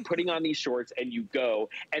 You're putting on these shorts and you go.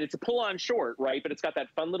 And it's a pull-on short, right? But it's got that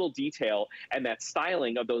fun little detail and that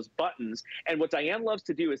styling of those buttons. And what Diane loves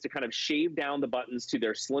to do is to kind of shave down the buttons to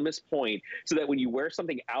their slimmest point so that when you wear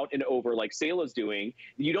something out and over like Sayla's doing,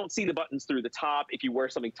 you don't see the buttons through the top. If you wear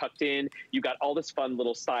something tucked in, you've got all this fun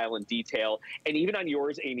little style and detail. And even on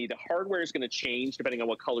yours, Amy, the hardware is going to change depending on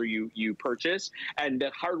what color you purchase. And the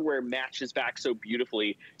hardware matches back so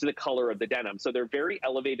beautifully to the color of the denim. So they're very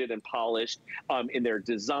elevated and polished in their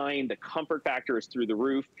design. The comfort factor is through the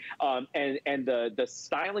roof. And the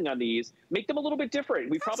styling on these make them a little bit different.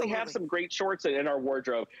 We probably have some great shorts in our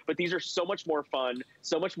wardrobe, but these are so much more fun,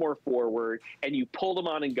 so much more forward, and you pull them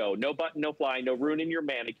on and go. No button, no fly, no ruining your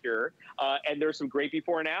manicure. And there's some great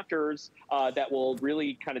before and afters that will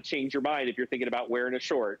really kind of change your mind if you're thinking about wearing a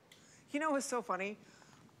short. You know what's so funny?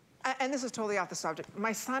 And this is totally off the subject.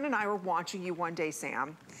 My son and I were watching you one day,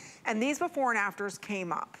 Sam, and these before and afters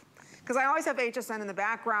came up. Because I always have HSN in the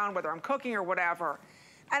background, whether I'm cooking or whatever.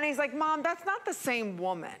 And he's like, Mom, that's not the same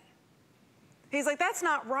woman. He's like, that's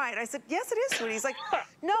not right. I said, yes, it is, sweetie. He's like,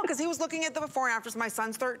 no, because he was looking at the before and afters. My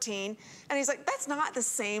son's 13. And he's like, that's not the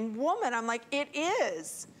same woman. I'm like, it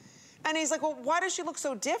is. And he's like, well, why does she look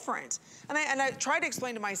so different? And I tried to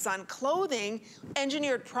explain to my son, clothing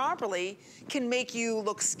engineered properly can make you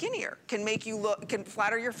look skinnier, can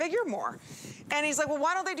flatter your figure more. And he's like, well,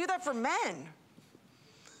 why don't they do that for men?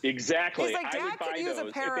 Exactly. He's like, Dad could use a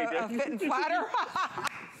pair of Fit and Flatter.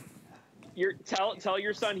 Tell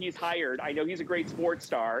your son he's hired. I know he's a great sports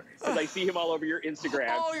star because I see him all over your Instagram.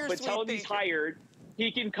 Oh, you're but sweet, tell him he's hired. He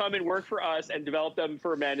can come and work for us and develop them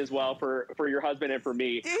for men as well, for your husband and for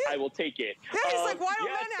me. I will take it. Yeah, he's like, why don't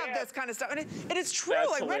men have this kind of stuff? And it's true. That's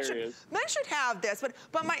like men should have this. But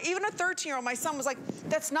even a 13-year-old, my son was like,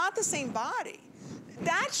 that's not the same body.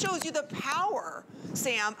 That shows you the power,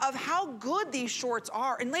 Sam, of how good these shorts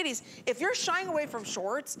are. And ladies, if you're shying away from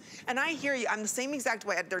shorts, and I hear you, I'm the same exact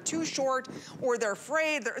way. They're too short or they're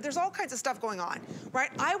afraid. There's all kinds of stuff going on, right?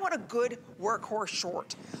 I want a good workhorse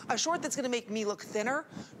short. A short that's gonna make me look thinner,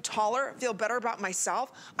 taller, feel better about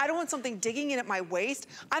myself. I don't want something digging in at my waist.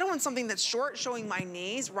 I don't want something that's short, showing my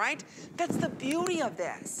knees, right? That's the beauty of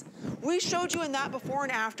this. We showed you in that before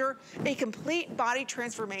and after a complete body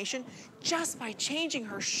transformation just by changing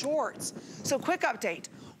her shorts. So quick update,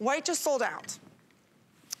 white just sold out,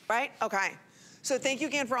 right? Okay, so thank you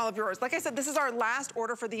again for all of yours. Like I said, this is our last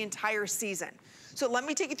order for the entire season. So let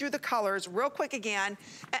me take you through the colors real quick again.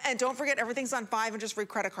 And don't forget, everything's on 5 and just free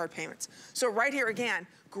credit card payments. So right here again,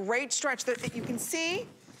 great stretch that you can see.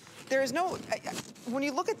 There is no, when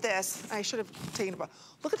you look at this, I should have taken a,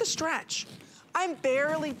 look at the stretch. I'm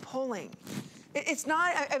barely pulling. It's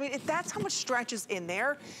not, I mean, that's how much stretch is in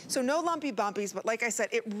there. So no lumpy bumpies, but like I said,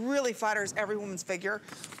 it really flatters every woman's figure.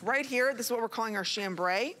 Right here, this is what we're calling our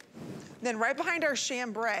chambray. Then right behind our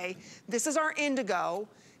chambray, this is our indigo,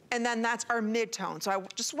 and then that's our mid-tone. So I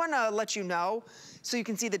just wanna let you know, so you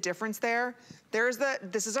can see the difference there.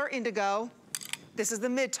 This is our indigo, this is the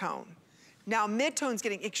mid-tone. Now mid-tone's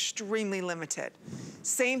getting extremely limited.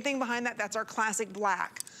 Same thing behind that, that's our classic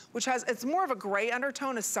black, which has, it's more of a gray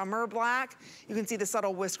undertone, a summer black. You can see the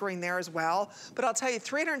subtle whiskering there as well. But I'll tell you,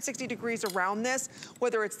 360 degrees around this,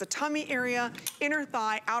 whether it's the tummy area, inner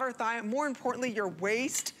thigh, outer thigh, more importantly, your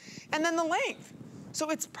waist, and then the length. So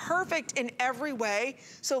it's perfect in every way.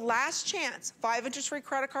 So last chance, 5 interest-free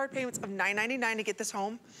credit card payments of $9.99 to get this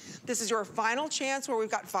home. This is your final chance where we've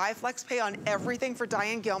got 5 flex pay on everything for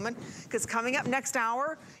Diane Gilman, because coming up next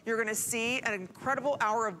hour, you're gonna see an incredible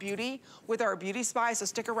hour of beauty with our beauty spy, so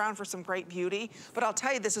stick around for some great beauty. But I'll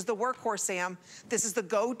tell you, this is the workhorse, Sam. This is the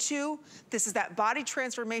go-to. This is that body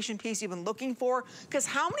transformation piece you've been looking for, because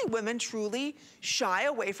how many women truly shy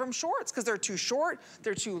away from shorts? Because they're too short,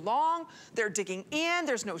 they're too long, they're digging in,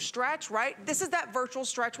 there's no stretch, right? This is that virtual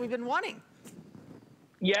stretch we've been wanting.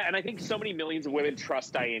 Yeah, and I think so many millions of women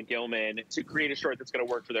trust Diane Gilman to create a short that's going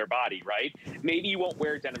to work for their body, right? Maybe you won't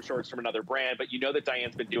wear denim shorts from another brand, but you know that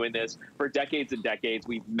Diane's been doing this for decades and decades.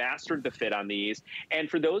 We've mastered the fit on these. And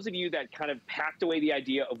for those of you that kind of packed away the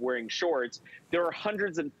idea of wearing shorts, there are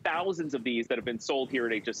hundreds and thousands of these that have been sold here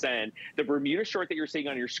at HSN. The Bermuda short that you're seeing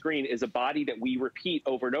on your screen is a body that we repeat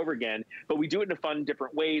over and over again, but we do it in fun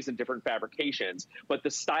different ways and different fabrications. But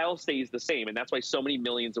the style stays the same, and that's why so many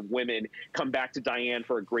millions of women come back to Diane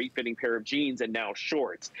for a great fitting pair of jeans and now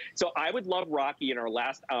shorts. So I would love, Rocky, in our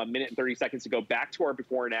last minute and 30 seconds to go back to our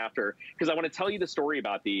before and after, because I want to tell you the story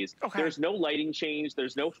about these. Okay. There's no lighting change.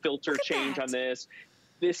 There's no filter change on this.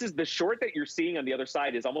 This is the short that you're seeing on the other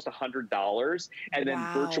side is almost $100, and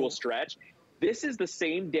then virtual stretch. This is the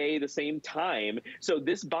same day, the same time. So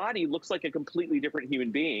this body looks like a completely different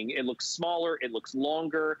human being. It looks smaller, it looks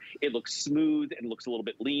longer, it looks smooth, and looks a little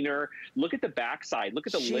bit leaner. Look at the backside. Look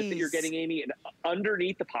at the lift that you're getting, Amy, and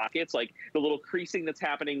underneath the pockets, like the little creasing that's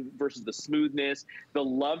happening versus the smoothness, the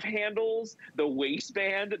love handles, the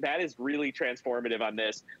waistband, that is really transformative on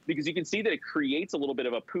this, because you can see that it creates a little bit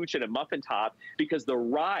of a pooch and a muffin top, because the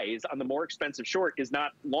rise on the more expensive short is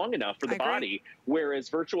not long enough for the body, whereas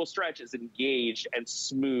virtual stretch is engaged and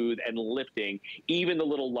smooth and lifting. Even the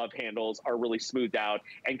little love handles are really smoothed out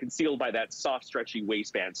and concealed by that soft, stretchy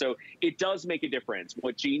waistband. So it does make a difference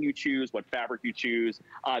what jean you choose, what fabric you choose.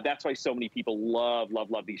 That's why so many people love,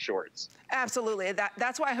 love, love these shorts. Absolutely.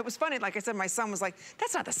 That's why it was funny. Like I said, my son was like,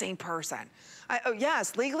 that's not the same person. Oh,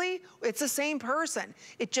 yes, legally, it's the same person.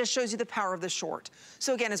 It just shows you the power of the short.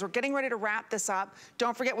 So again, as we're getting ready to wrap this up,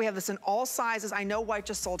 don't forget we have this in all sizes. I know white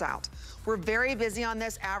just sold out. We're very busy on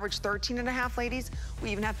this, average 13.5, ladies.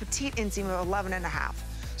 We even have petite inseam of 11.5.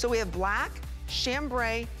 So we have black,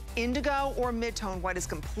 chambray, indigo, or mid-tone. White is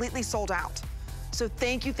completely sold out. So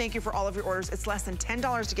thank you for all of your orders. It's less than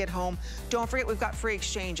 $10 to get home. Don't forget we've got free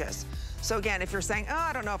exchanges. So again, if you're saying, oh,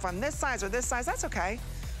 I don't know if I'm this size or this size, that's okay.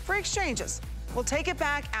 Free exchanges. We'll take it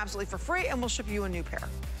back absolutely for free, and we'll ship you a new pair.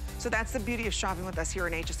 So that's the beauty of shopping with us here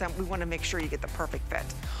in HSN. We want to make sure you get the perfect fit.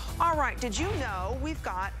 All right, did you know we've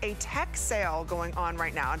got a tech sale going on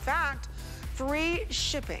right now? In fact, free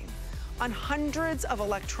shipping on hundreds of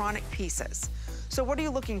electronic pieces. So what are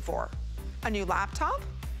you looking for? A new laptop?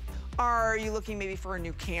 Are you looking maybe for a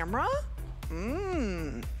new camera?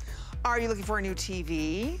 Are you looking for a new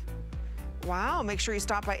TV? Wow, make sure you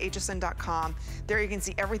stop by hsn.com. There you can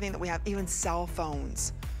see everything that we have, even cell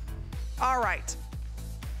phones. All right.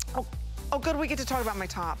 Oh, good, we get to talk about my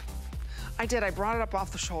top. I did, I brought it up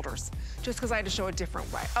off the shoulders, just because I had to show a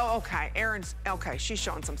different way. Oh, okay, okay, she's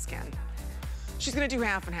showing some skin. She's gonna do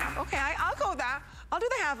half and half. Okay, I'll go with that. I'll do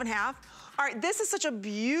the half and half. All right, this is such a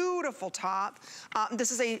beautiful top.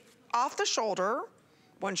 This is a off the shoulder,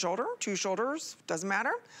 one shoulder, two shoulders, doesn't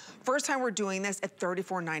matter. First time we're doing this at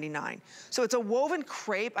 $34.99. So it's a woven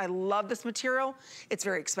crepe. I love this material. It's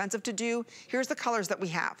very expensive to do. Here's the colors that we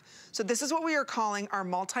have. So this is what we are calling our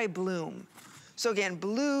multi-bloom. So again,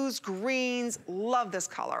 blues, greens, love this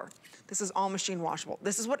color. This is all machine washable.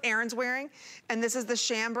 This is what Erin's wearing, and this is the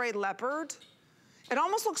chambray leopard. It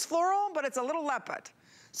almost looks floral, but it's a little leopard.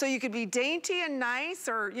 So you could be dainty and nice,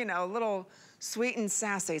 or, you know, a little sweet and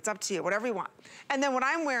sassy. It's up to you, whatever you want. And then what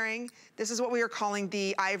I'm wearing, this is what we are calling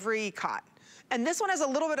the ivory cot. And this one has a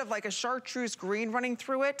little bit of like a chartreuse green running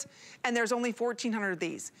through it. And there's only 1,400 of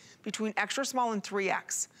these, between extra small and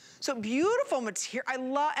 3X. So beautiful material. I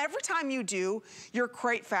love, every time you do your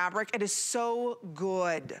crepe fabric, it is so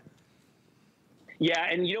good. Yeah,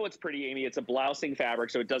 and you know what's pretty, Amy? It's a blousing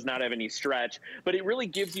fabric, so it does not have any stretch, but it really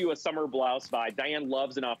gives you a summer blouse vibe. Diane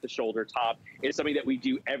loves an off-the-shoulder top. It's something that we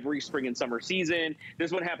do every spring and summer season.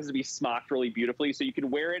 This one happens to be smocked really beautifully, so you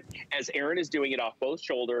can wear it as Erin is doing it off both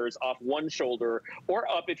shoulders, off one shoulder, or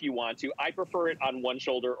up if you want to. I prefer it on one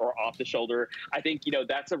shoulder or off the shoulder. I think, you know,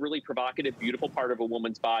 that's a really provocative, beautiful part of a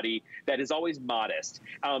woman's body that is always modest.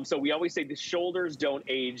 So we always say the shoulders don't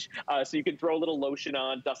age, so you can throw a little lotion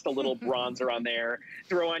on, dust a little bronzer on there,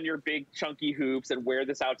 throw on your big chunky hoops and wear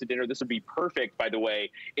this out to dinner. This would be perfect, by the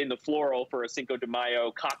way, in the floral for a Cinco de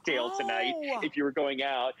Mayo cocktail tonight if you were going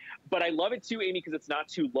out. But I love it too, Amy, because it's not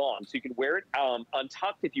too long. So you can wear it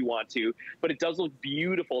untucked if you want to, but it does look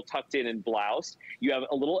beautiful tucked in and bloused. You have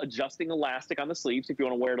a little adjusting elastic on the sleeves if you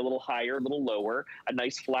want to wear it a little higher, a little lower, a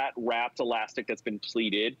nice flat wrapped elastic that's been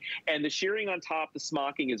pleated. And the shearing on top, the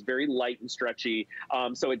smocking, is very light and stretchy,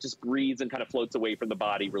 so it just breathes and kind of floats away from the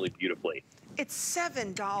body really beautifully. It's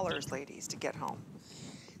 $7, ladies, to get home.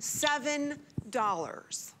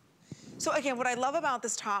 $7. So again, what I love about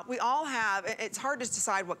this top, we all have, it's hard to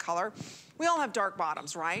decide what color, we all have dark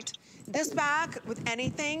bottoms, right? This back, with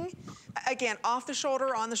anything, again, off the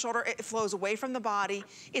shoulder, on the shoulder, it flows away from the body.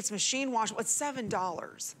 It's machine washable. It's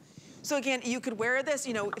 $7. So again, you could wear this,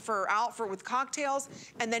 you know, with cocktails,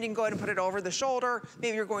 and then you can go ahead and put it over the shoulder.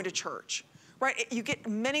 Maybe you're going to church. Right, you get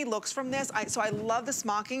many looks from this. So I love the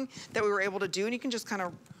smocking that we were able to do, and you can just kind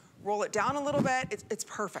of roll it down a little bit. It's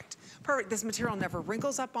perfect. Perfect. This material never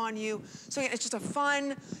wrinkles up on you. So again, it's just a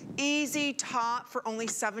fun, easy top for only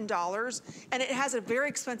 $7, and it has a very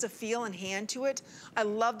expensive feel and hand to it. I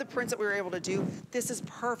love the prints that we were able to do. This is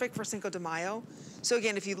perfect for Cinco de Mayo. So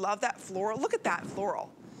again, if you love that floral, look at that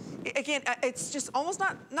floral. Again, it's just almost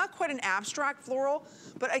not quite an abstract floral,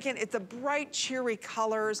 but again, it's a bright, cheery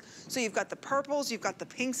colors. So you've got the purples, you've got the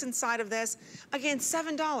pinks inside of this. Again,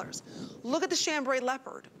 $7. Look at the chambray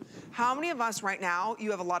leopard. How many of us right now,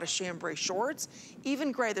 you have a lot of chambray shorts,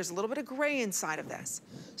 even gray, there's a little bit of gray inside of this.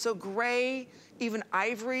 So gray, even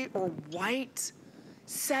ivory or white,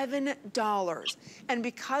 $7. And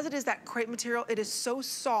because it is that crepe material, it is so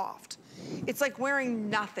soft. It's like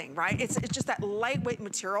wearing nothing, right? It's just that lightweight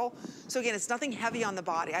material. So again, it's nothing heavy on the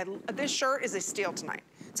body. This shirt is a steal tonight.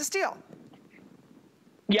 It's a steal.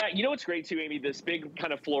 Yeah, you know what's great too, Amy? This big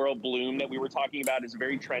kind of floral bloom that we were talking about is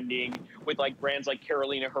very trending with like brands like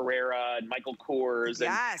Carolina Herrera and Michael Kors. And,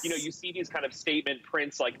 yes. you know, you see these kind of statement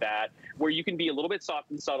prints like that where you can be a little bit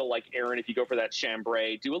soft and subtle like Erin if you go for that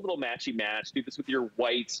chambray. Do a little matchy match. Do this with your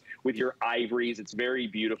whites, with your ivories. It's very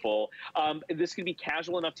beautiful. This can be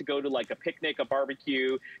casual enough to go to like a picnic, a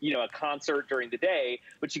barbecue, you know, a concert during the day.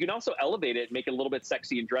 But you can also elevate it and make it a little bit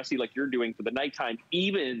sexy and dressy like you're doing for the nighttime,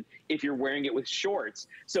 even if you're wearing it with shorts.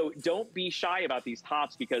 So don't be shy about these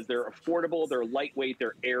tops because they're affordable, they're lightweight,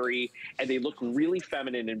 they're airy, and they look really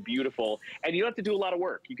feminine and beautiful. And you don't have to do a lot of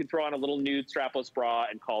work. You can throw on a little nude strapless bra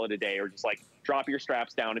and call it a day, or just like drop your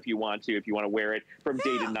straps down if you want to wear it from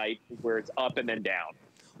day to night where it's up and then down.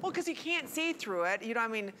 Well, because you can't see through it. You know, I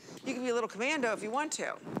mean, you can be a little commando if you want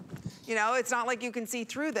to. You know, it's not like you can see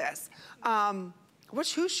through this.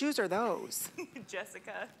 Whose shoes are those?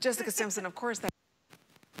 Jessica. Jessica Simpson, of course.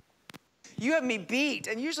 You have me beat,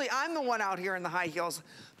 and usually I'm the one out here in the high heels.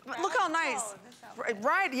 But look how nice.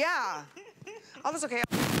 Right, yeah. Oh, that's okay.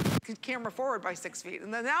 Camera forward by 6 feet.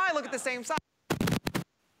 And then now I look at the same side.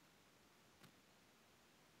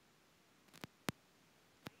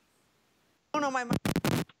 Oh no, my.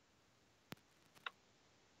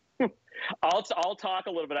 I'll talk a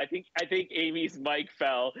little bit. I think Amy's mic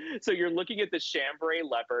fell. So you're looking at the chambray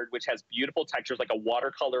leopard, which has beautiful textures, like a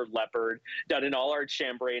watercolor leopard, done in all our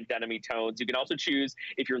chambray and denim tones. You can also choose,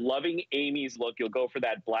 if you're loving Amy's look, you'll go for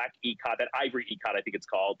that black ikat, that ivory ikat, I think it's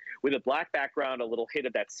called, with a black background, a little hit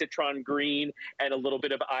of that citron green, and a little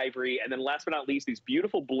bit of ivory. And then last but not least, these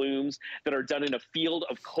beautiful blooms that are done in a field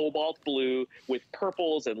of cobalt blue with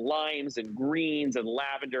purples and limes and greens and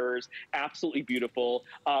lavenders. Absolutely beautiful.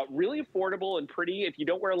 Really affordable and pretty. If you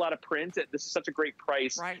don't wear a lot of print, this is such a great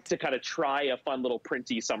price to kind of try a fun little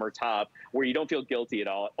printy summer top where you don't feel guilty at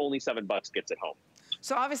all. Only $7 gets it home.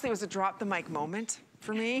 So obviously it was a drop the mic moment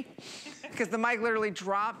for me because the mic literally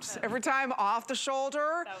dropped. Every time off the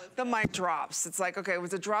shoulder, the mic drops. It's like, okay, it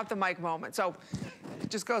was a drop the mic moment. So it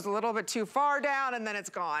just goes a little bit too far down and then it's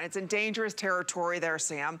gone. It's in dangerous territory there,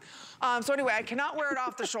 Sam. So anyway, I cannot wear it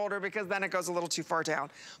off the shoulder because then it goes a little too far down.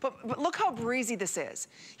 But look how breezy this is.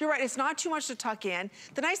 You're right, it's not too much to tuck in.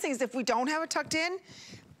 The nice thing is if we don't have it tucked in,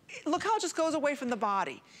 look how it just goes away from the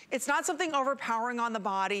body. It's not something overpowering on the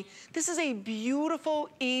body. This is a beautiful,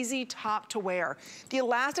 easy top to wear. The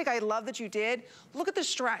elastic, I love that you did. Look at the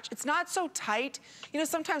stretch. It's not so tight. You know,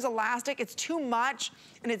 sometimes elastic, it's too much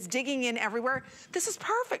and it's digging in everywhere. This is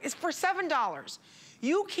perfect. It's for $7.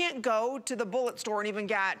 You can't go to the bullet store and even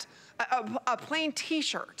get a plain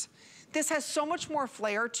t-shirt. This has so much more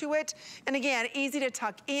flair to it. And again, easy to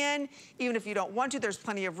tuck in. Even if you don't want to, there's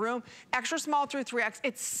plenty of room. Extra small through 3X,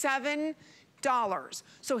 it's $7.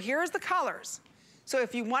 So here's the colors. So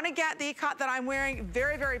if you want to get the ikat that I'm wearing,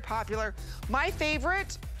 very, very popular. My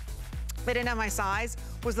favorite, they didn't have my size,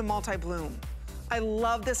 was the multi-bloom. I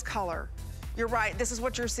love this color. You're right, this is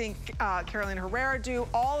what you're seeing Carolina Herrera do.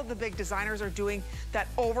 All of the big designers are doing that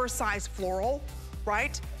oversized floral,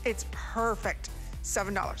 right? It's perfect.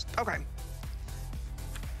 $7. Okay.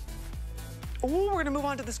 Oh, we're gonna move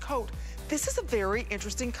on to this coat. This is a very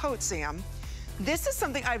interesting coat, Sam. This is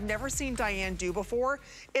something I've never seen Diane do before.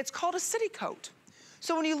 It's called a city coat.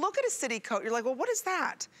 So when you look at a city coat, you're like, well, what is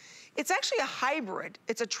that? It's actually a hybrid.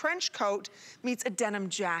 It's a trench coat meets a denim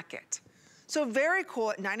jacket. So very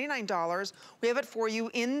cool at $99. We have it for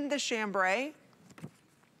you in the chambray.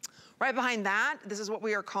 Right behind that, this is what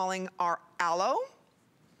we are calling our aloe.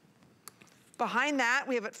 Behind that,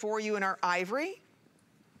 we have it for you in our ivory.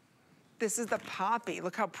 This is the poppy.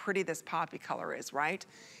 Look how pretty this poppy color is, right?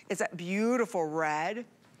 It's that beautiful red.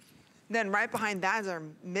 Then right behind that is our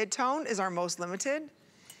mid-tone, is our most limited.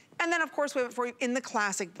 And then of course we have it for you in the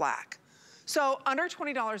classic black. So under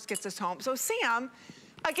 $20 gets us home. So Sam,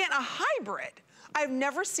 again, a hybrid. I've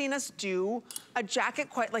never seen us do a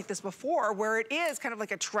jacket quite like this before, where it is kind of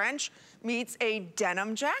like a trench meets a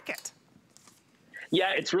denim jacket.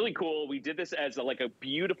 Yeah, it's really cool. We did this as like a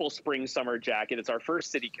beautiful spring summer jacket. It's our first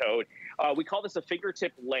city coat. We call this a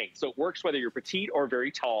fingertip length. So it works whether you're petite or very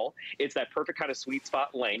tall. It's that perfect kind of sweet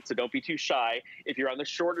spot length. So don't be too shy if you're on the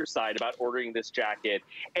shorter side about ordering this jacket.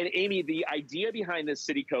 And Amy, the idea behind this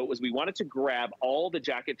city coat was we wanted to grab all the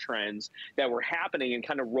jacket trends that were happening and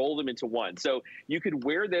kind of roll them into one. So you could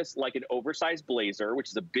wear this like an oversized blazer, which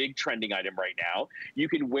is a big trending item right now. You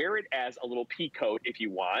can wear it as a little pea coat if you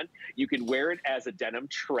want. You can wear it as a denim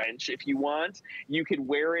trench if you want. You could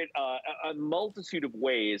wear it a multitude of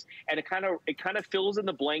ways, and it kind of fills in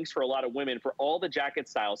the blanks for a lot of women for all the jacket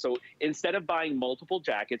styles. So instead of buying multiple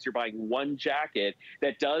jackets, you're buying one jacket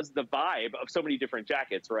that does the vibe of so many different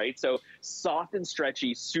jackets, right? So soft and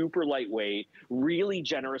stretchy, super lightweight, really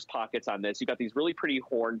generous pockets on this. You've got these really pretty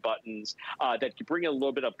horn buttons that can bring a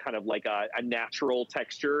little bit of kind of like a natural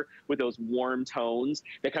texture with those warm tones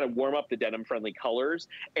that kind of warm up the denim-friendly colors.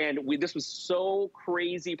 And this was so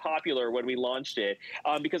crazy popular when we launched it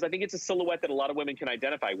because I think it's a silhouette that a lot of women can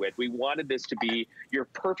identify with. We wanted this to be your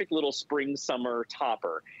perfect little spring summer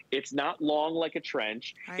topper. It's not long like a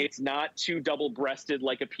trench. Right. It's not too double-breasted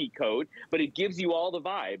like a pea coat, but it gives you all the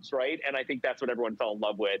vibes, right? And I think that's what everyone fell in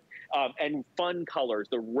love with. And fun colors.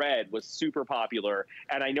 The red was super popular.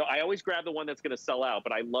 And I know I always grab the one that's going to sell out,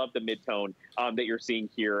 but I love the mid-tone that you're seeing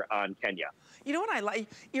here on Kenya. You know what I like?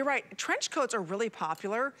 You're right. Trench coats are really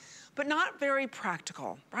popular, but not very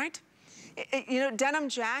practical, right? You know, denim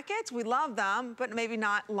jackets, we love them, but maybe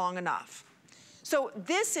not long enough. So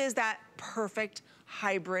this is that perfect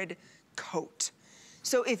hybrid coat.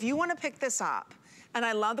 So if you want to pick this up, And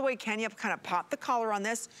I love the way Kenya kind of popped the collar on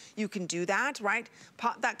this. You can do that, right?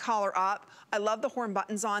 Pop that collar up. I love the horn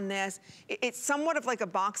buttons on this. It's somewhat of like a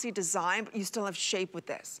boxy design, but you still have shape with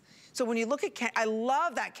this. So when you look at Kenya, I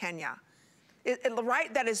love that Kenya.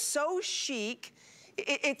 Right, that is so chic.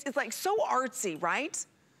 It's like so artsy, right?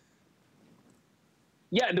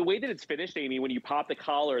 Yeah, and the way that it's finished, Amy, when you pop the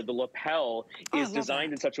collar, the lapel is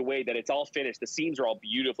designed in such a way that it's all finished. The seams are all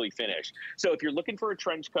beautifully finished. So if you're looking for a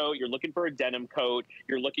trench coat, you're looking for a denim coat,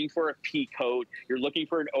 you're looking for a pea coat, you're looking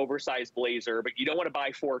for an oversized blazer, but you don't want to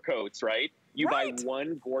buy 4 coats, right? You buy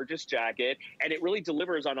one gorgeous jacket, and it really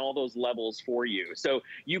delivers on all those levels for you. So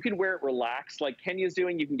you can wear it relaxed like Kenya's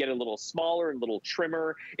doing. You can get a little smaller, a little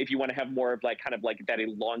trimmer. If you want to have more of like kind of like that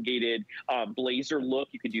elongated blazer look,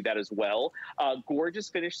 you can do that as well. Gorgeous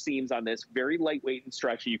finished seams on this, very lightweight and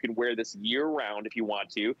stretchy. You can wear this year round if you want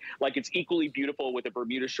to. Like it's equally beautiful with a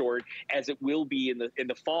Bermuda short as it will be in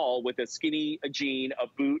the fall with a skinny jean, a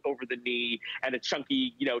boot over the knee, and a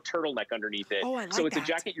chunky, you know, turtleneck underneath it. Oh, I like so it's that. a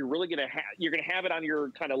jacket you're really gonna have. You're going to have it on your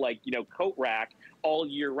kind of like, you know, coat rack all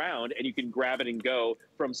year round, and you can grab it and go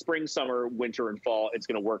from spring, summer, winter, and fall. It's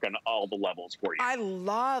going to work on all the levels for you. I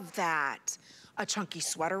love that. A chunky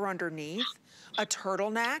sweater underneath, a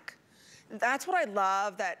turtleneck. That's what I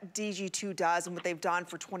love that DG2 does and what they've done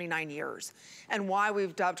for 29 years. And why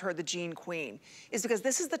we've dubbed her the Jean Queen is because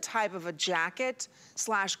this is the type of a jacket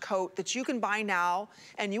slash coat that you can buy now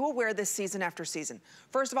and you will wear this season after season.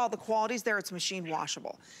 First of all, the quality's there, it's machine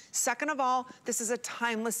washable. Second of all, this is a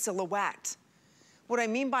timeless silhouette. What I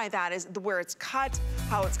mean by that is where it's cut,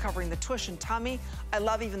 how it's covering the tush and tummy. I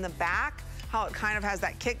love even the back, how it kind of has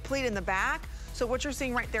that kick pleat in the back. So what you're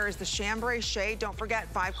seeing right there is the chambray shade. Don't forget,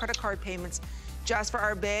 5 credit card payments just for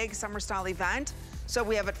our big summer style event. So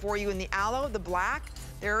we have it for you in the aloe, the black.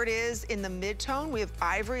 There it is in the mid-tone. We have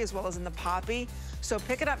ivory as well as in the poppy. So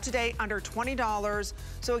pick it up today under $20.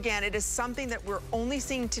 So again, it is something that we're only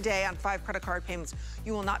seeing today on 5 credit card payments.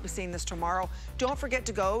 You will not be seeing this tomorrow. Don't forget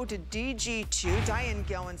to go to DG2, Diane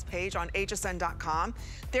Gilman's page on hsn.com.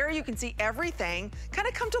 There you can see everything kind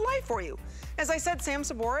of come to life for you. As I said, Sam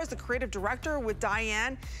Sabora is the creative director with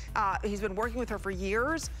Diane. He's been working with her for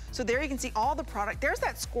years. So there you can see all the product. There's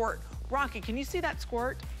that skirt. Rocky, can you see that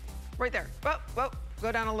skirt? Right there. Whoa,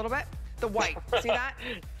 go down a little bit. The white, see that?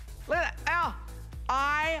 Look at that, ow.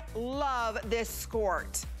 I love this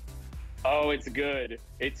skirt. Oh, it's good.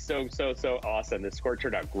 It's so awesome. The skirt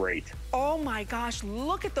turned out great. Oh my gosh,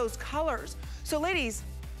 look at those colors. So ladies,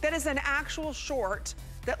 that is an actual short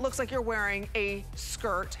that looks like you're wearing a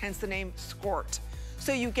skirt, hence the name skirt.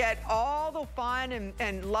 So you get all the fun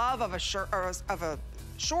and love of a shirt or of a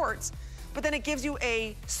shorts, but then it gives you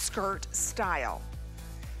a skirt style.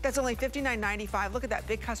 That's only $59.95. Look at that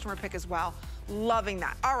big customer pick as well. Loving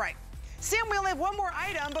that. All right. Sam, we only have one more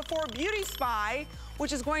item before Beauty Spy,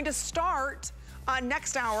 which is going to start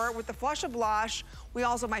next hour with the Flush of Blush. We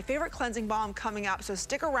also have my favorite cleansing balm coming up, so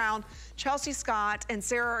stick around. Chelsea Scott and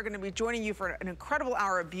Sarah are gonna be joining you for an incredible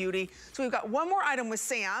hour of beauty. So we've got one more item with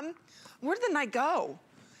Sam. Where did the night go?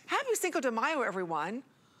 Happy Cinco de Mayo, everyone.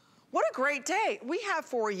 What a great day we have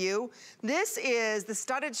for you. This is the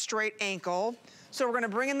studded straight ankle. So we're gonna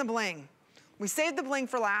bring in the bling. We saved the bling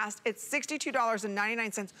for last. It's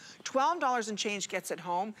 $62.99. $12 and change gets it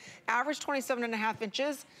home. Average 27.5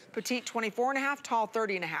 inches, petite 24.5, tall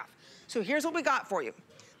 30.5. So here's what we got for you.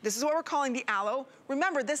 This is what we're calling the aloe.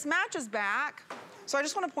 Remember, this matches back. So I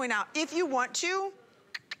just want to point out, if you want to,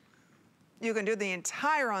 you can do the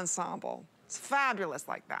entire ensemble. It's fabulous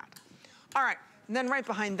like that. All right, and then right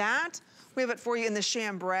behind that, we have it for you in the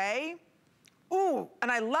chambray. Ooh, and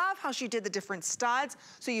I love how she did the different studs.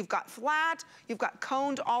 So you've got flat, you've got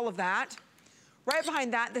coned, all of that. Right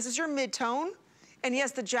behind that, this is your mid-tone. And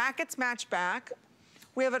yes, the jackets match back.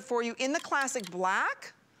 We have it for you in the classic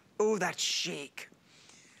black. Ooh, that's chic.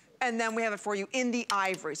 And then we have it for you in the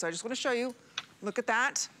ivory. So I just want to show you, look at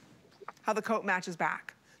that, how the coat matches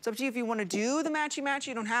back. It's up to you if you want to do the matchy-matchy.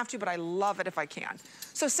 You don't have to, but I love it if I can.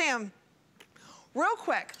 So Sam, real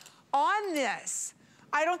quick, on this,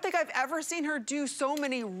 I don't think I've ever seen her do so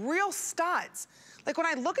many real studs. Like when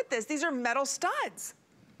I look at this, these are metal studs.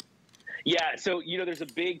 Yeah, so, you know, there's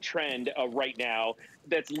a big trend right now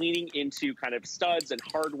that's leaning into kind of studs and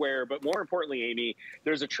hardware, but more importantly, Amy,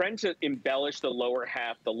 there's a trend to embellish the lower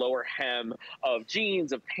half, the lower hem of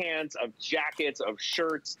jeans, of pants, of jackets, of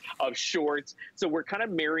shirts, of shorts. So we're kind of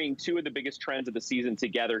marrying two of the biggest trends of the season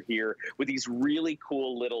together here with these really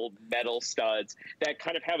cool little metal studs that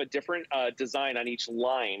kind of have a different design on each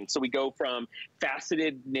line. So we go from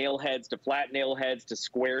faceted nail heads to flat nail heads to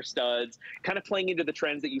square studs, kind of playing into the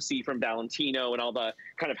trends that you see from Valentino and all the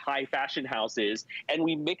kind of high fashion houses. and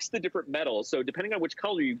we mix the different metals. So depending on which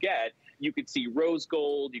color you get, you could see rose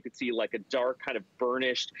gold, you could see like a dark kind of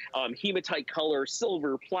burnished hematite color,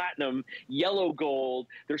 silver, platinum, yellow gold.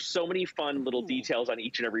 There's so many fun little details on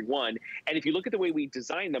each and every one. And if you look at the way we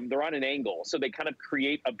design them, they're on an angle. So they kind of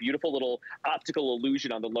create a beautiful little optical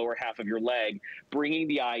illusion on the lower half of your leg, bringing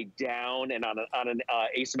the eye down and on an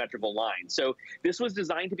asymmetrical line. So this was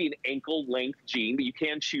designed to be an ankle length jean, but you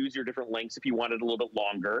can choose your different lengths if you want it a little bit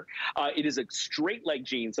longer. It is a straight leg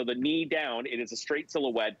jean, so the knee down, it is a straight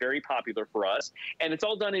silhouette, very popular for us. And it's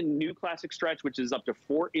all done in new classic stretch, which is up to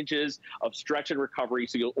 4 inches of stretch and recovery.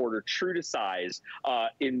 So you'll order true to size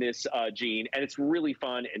in this jean. And it's really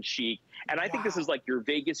fun and chic. And I think this is like your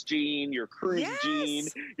Vegas jean, your cruise jean.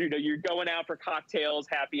 You know, you're going out for cocktails,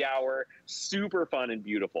 happy hour, super fun and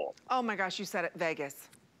beautiful. Oh my gosh, you said it, Vegas.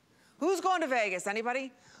 Who's going to Vegas?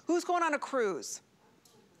 Anybody? Who's going on a cruise?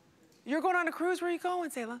 You're going on a cruise? Where are you going,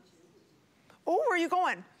 Sayla? Oh, where are you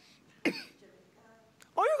going?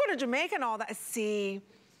 Oh, you're going to Jamaica and all that. See,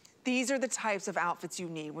 these are the types of outfits you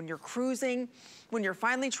need when you're cruising, when you're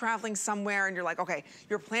finally traveling somewhere and you're like, okay,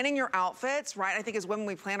 you're planning your outfits, right? I think as women,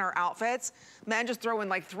 we plan our outfits. Men just throw in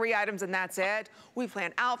like 3 items and that's it. We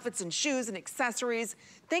plan outfits and shoes and accessories.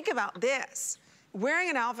 Think about this. Wearing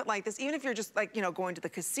an outfit like this, even if you're just like, you know, going to the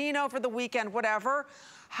casino for the weekend, whatever,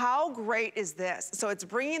 how great is this? So it's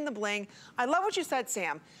bringing the bling. I love what you said,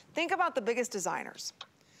 Sam. Think about the biggest designers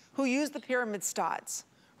who use the pyramid studs,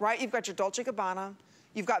 right? You've got your Dolce & Gabbana,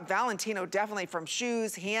 you've got Valentino, definitely, from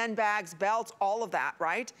shoes, handbags, belts, all of that,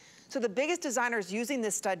 right? So the biggest designers using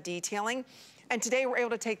this stud detailing, and today we're able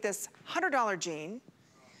to take this $100 jean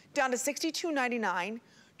down to $62.99,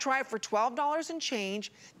 try it for $12 and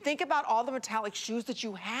change. Think about all the metallic shoes that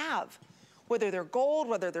you have, whether they're gold,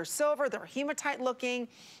 whether they're silver, they're hematite looking.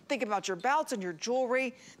 Think about your belts and your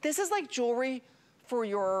jewelry. This is like jewelry for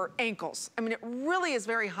your ankles. I mean, it really is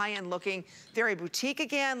very high-end looking, very boutique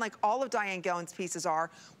again, like all of Diane Gilman's pieces are.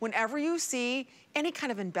 Whenever you see any kind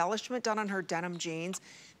of embellishment done on her denim jeans,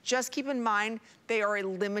 just keep in mind, they are a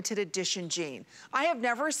limited edition jean. I have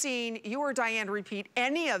never seen you or Diane repeat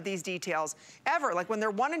any of these details ever. Like when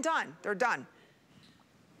they're one and done, they're done.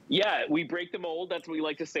 Yeah, we break the mold. That's what we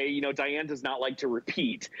like to say. You know, Diane does not like to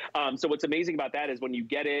repeat. So what's amazing about that is when you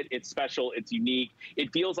get it, it's special, it's unique.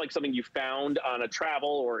 It feels like something you found on a travel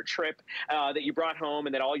or a trip that you brought home,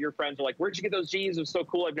 and then all your friends are like, where'd you get those jeans? It was so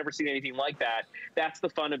cool. I've never seen anything like that. That's the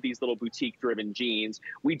fun of these little boutique-driven jeans.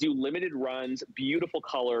 We do limited runs, beautiful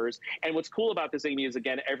colors. And what's cool about this, Amy, is,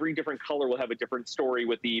 again, every different color will have a different story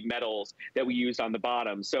with the metals that we used on the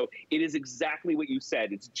bottom. So it is exactly what you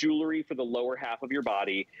said. It's jewelry for the lower half of your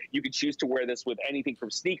body. You could choose to wear this with anything from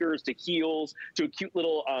sneakers to heels to a cute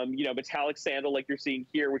little, you know, metallic sandal like you're seeing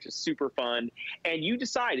here, which is super fun. And you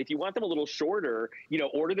decide if you want them a little shorter, you know,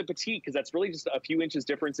 order the petite, because that's really just a few inches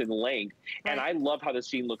difference in length. Right. And I love how this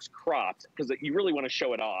jean looks cropped because you really want to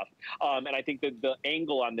show it off. And I think that the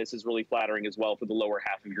angle on this is really flattering as well for the lower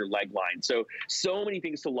half of your leg line. So many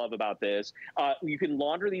things to love about this. You can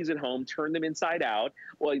launder these at home, turn them inside out,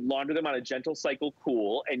 well, launder them on a gentle cycle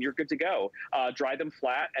cool, and you're good to go. Dry them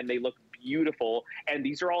flat, and they look beautiful. And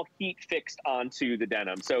these are all heat fixed onto the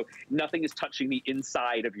denim, so nothing is touching the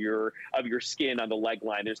inside of your skin on the leg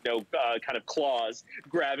line. There's no kind of claws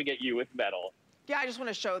grabbing at you with metal. Yeah, I just want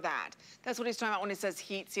to show that. That's what he's talking about when he says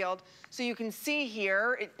heat sealed. So you can see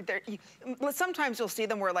here, sometimes you'll see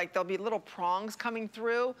them where like there'll be little prongs coming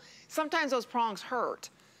through. Sometimes those prongs hurt.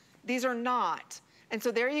 These are not. And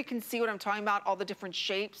so there you can see what I'm talking about, all the different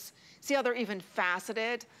shapes. See how they're even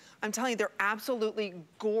faceted? I'm telling you, they're absolutely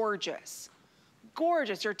gorgeous.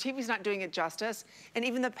 Gorgeous. Your TV's not doing it justice. And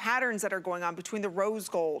even the patterns that are going on between the rose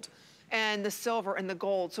gold and the silver and the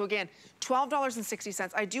gold. So again,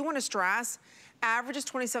 $12.60. I do want to stress, average is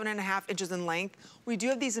 27.5 inches in length. We do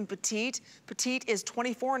have these in petite. Petite is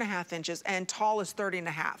 24.5 inches and tall is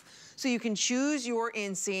 30.5. So you can choose your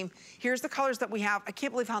inseam. Here's the colors that we have. I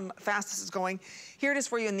can't believe how fast this is going. Here it is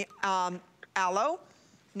for you in the aloe.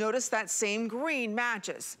 Notice that same green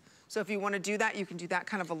matches. So if you want to do that, you can do that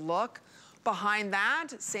kind of a look. Behind that,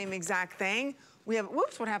 same exact thing. We have,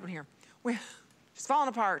 whoops, what happened here? It's falling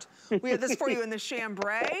apart. We have this for you in the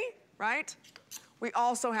chambray, right? We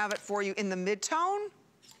also have it for you in the mid-tone.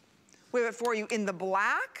 We have it for you in the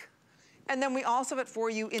black. And then we also have it for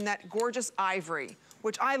you in that gorgeous ivory,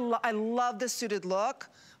 which I love this suited look.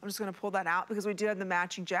 I'm just gonna pull that out because we do have the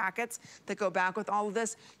matching jackets that go back with all of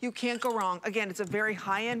this. You can't go wrong. Again, it's a very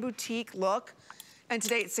high-end boutique look. And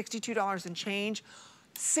today it's $62 and change.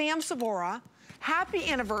 Sam Sabora, happy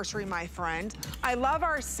anniversary, my friend. I love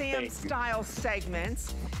our Sam style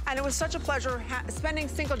segments. And it was such a pleasure spending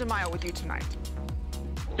Cinco de Mayo with you tonight.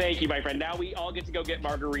 Thank you, my friend. Now we all get to go get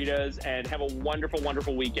margaritas and have a wonderful,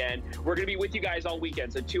 wonderful weekend. We're going to be with you guys all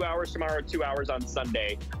weekend. So 2 hours tomorrow, 2 hours on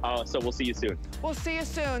Sunday. So we'll see you soon. We'll see you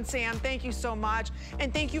soon, Sam. Thank you so much.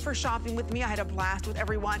 And thank you for shopping with me. I had a blast with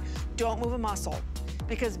everyone. Don't move a muscle,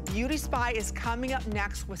 because Beauty Spy is coming up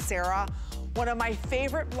next with Sarah. One of my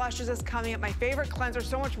favorite blushes is coming up, my favorite cleanser,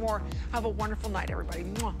 so much more. Have a wonderful night, everybody.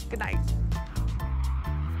 Mwah. Good night.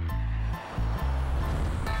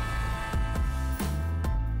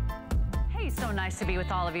 So nice to be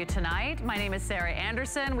with all of you tonight. My name is Sarah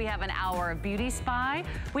Anderson. We have an hour of Beauty Spy.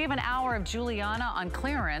 We have an hour of Juliana on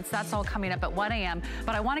clearance. That's all coming up at 1 a.m.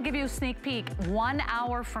 But I want to give you a sneak peek. 1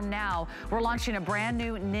 hour from now, we're launching a brand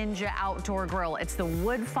new Ninja outdoor grill. It's the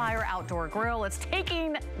wood fire outdoor grill. It's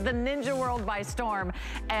taking the Ninja world by storm.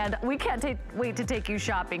 And we can't wait to take you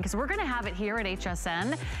shopping, because we're going to have it here at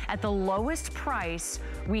HSN at the lowest price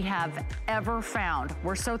we have ever found.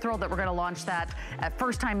 We're so thrilled that we're going to launch that at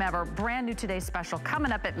first time ever. Brand new Today's Special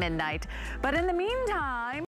coming up at midnight. But in the meantime,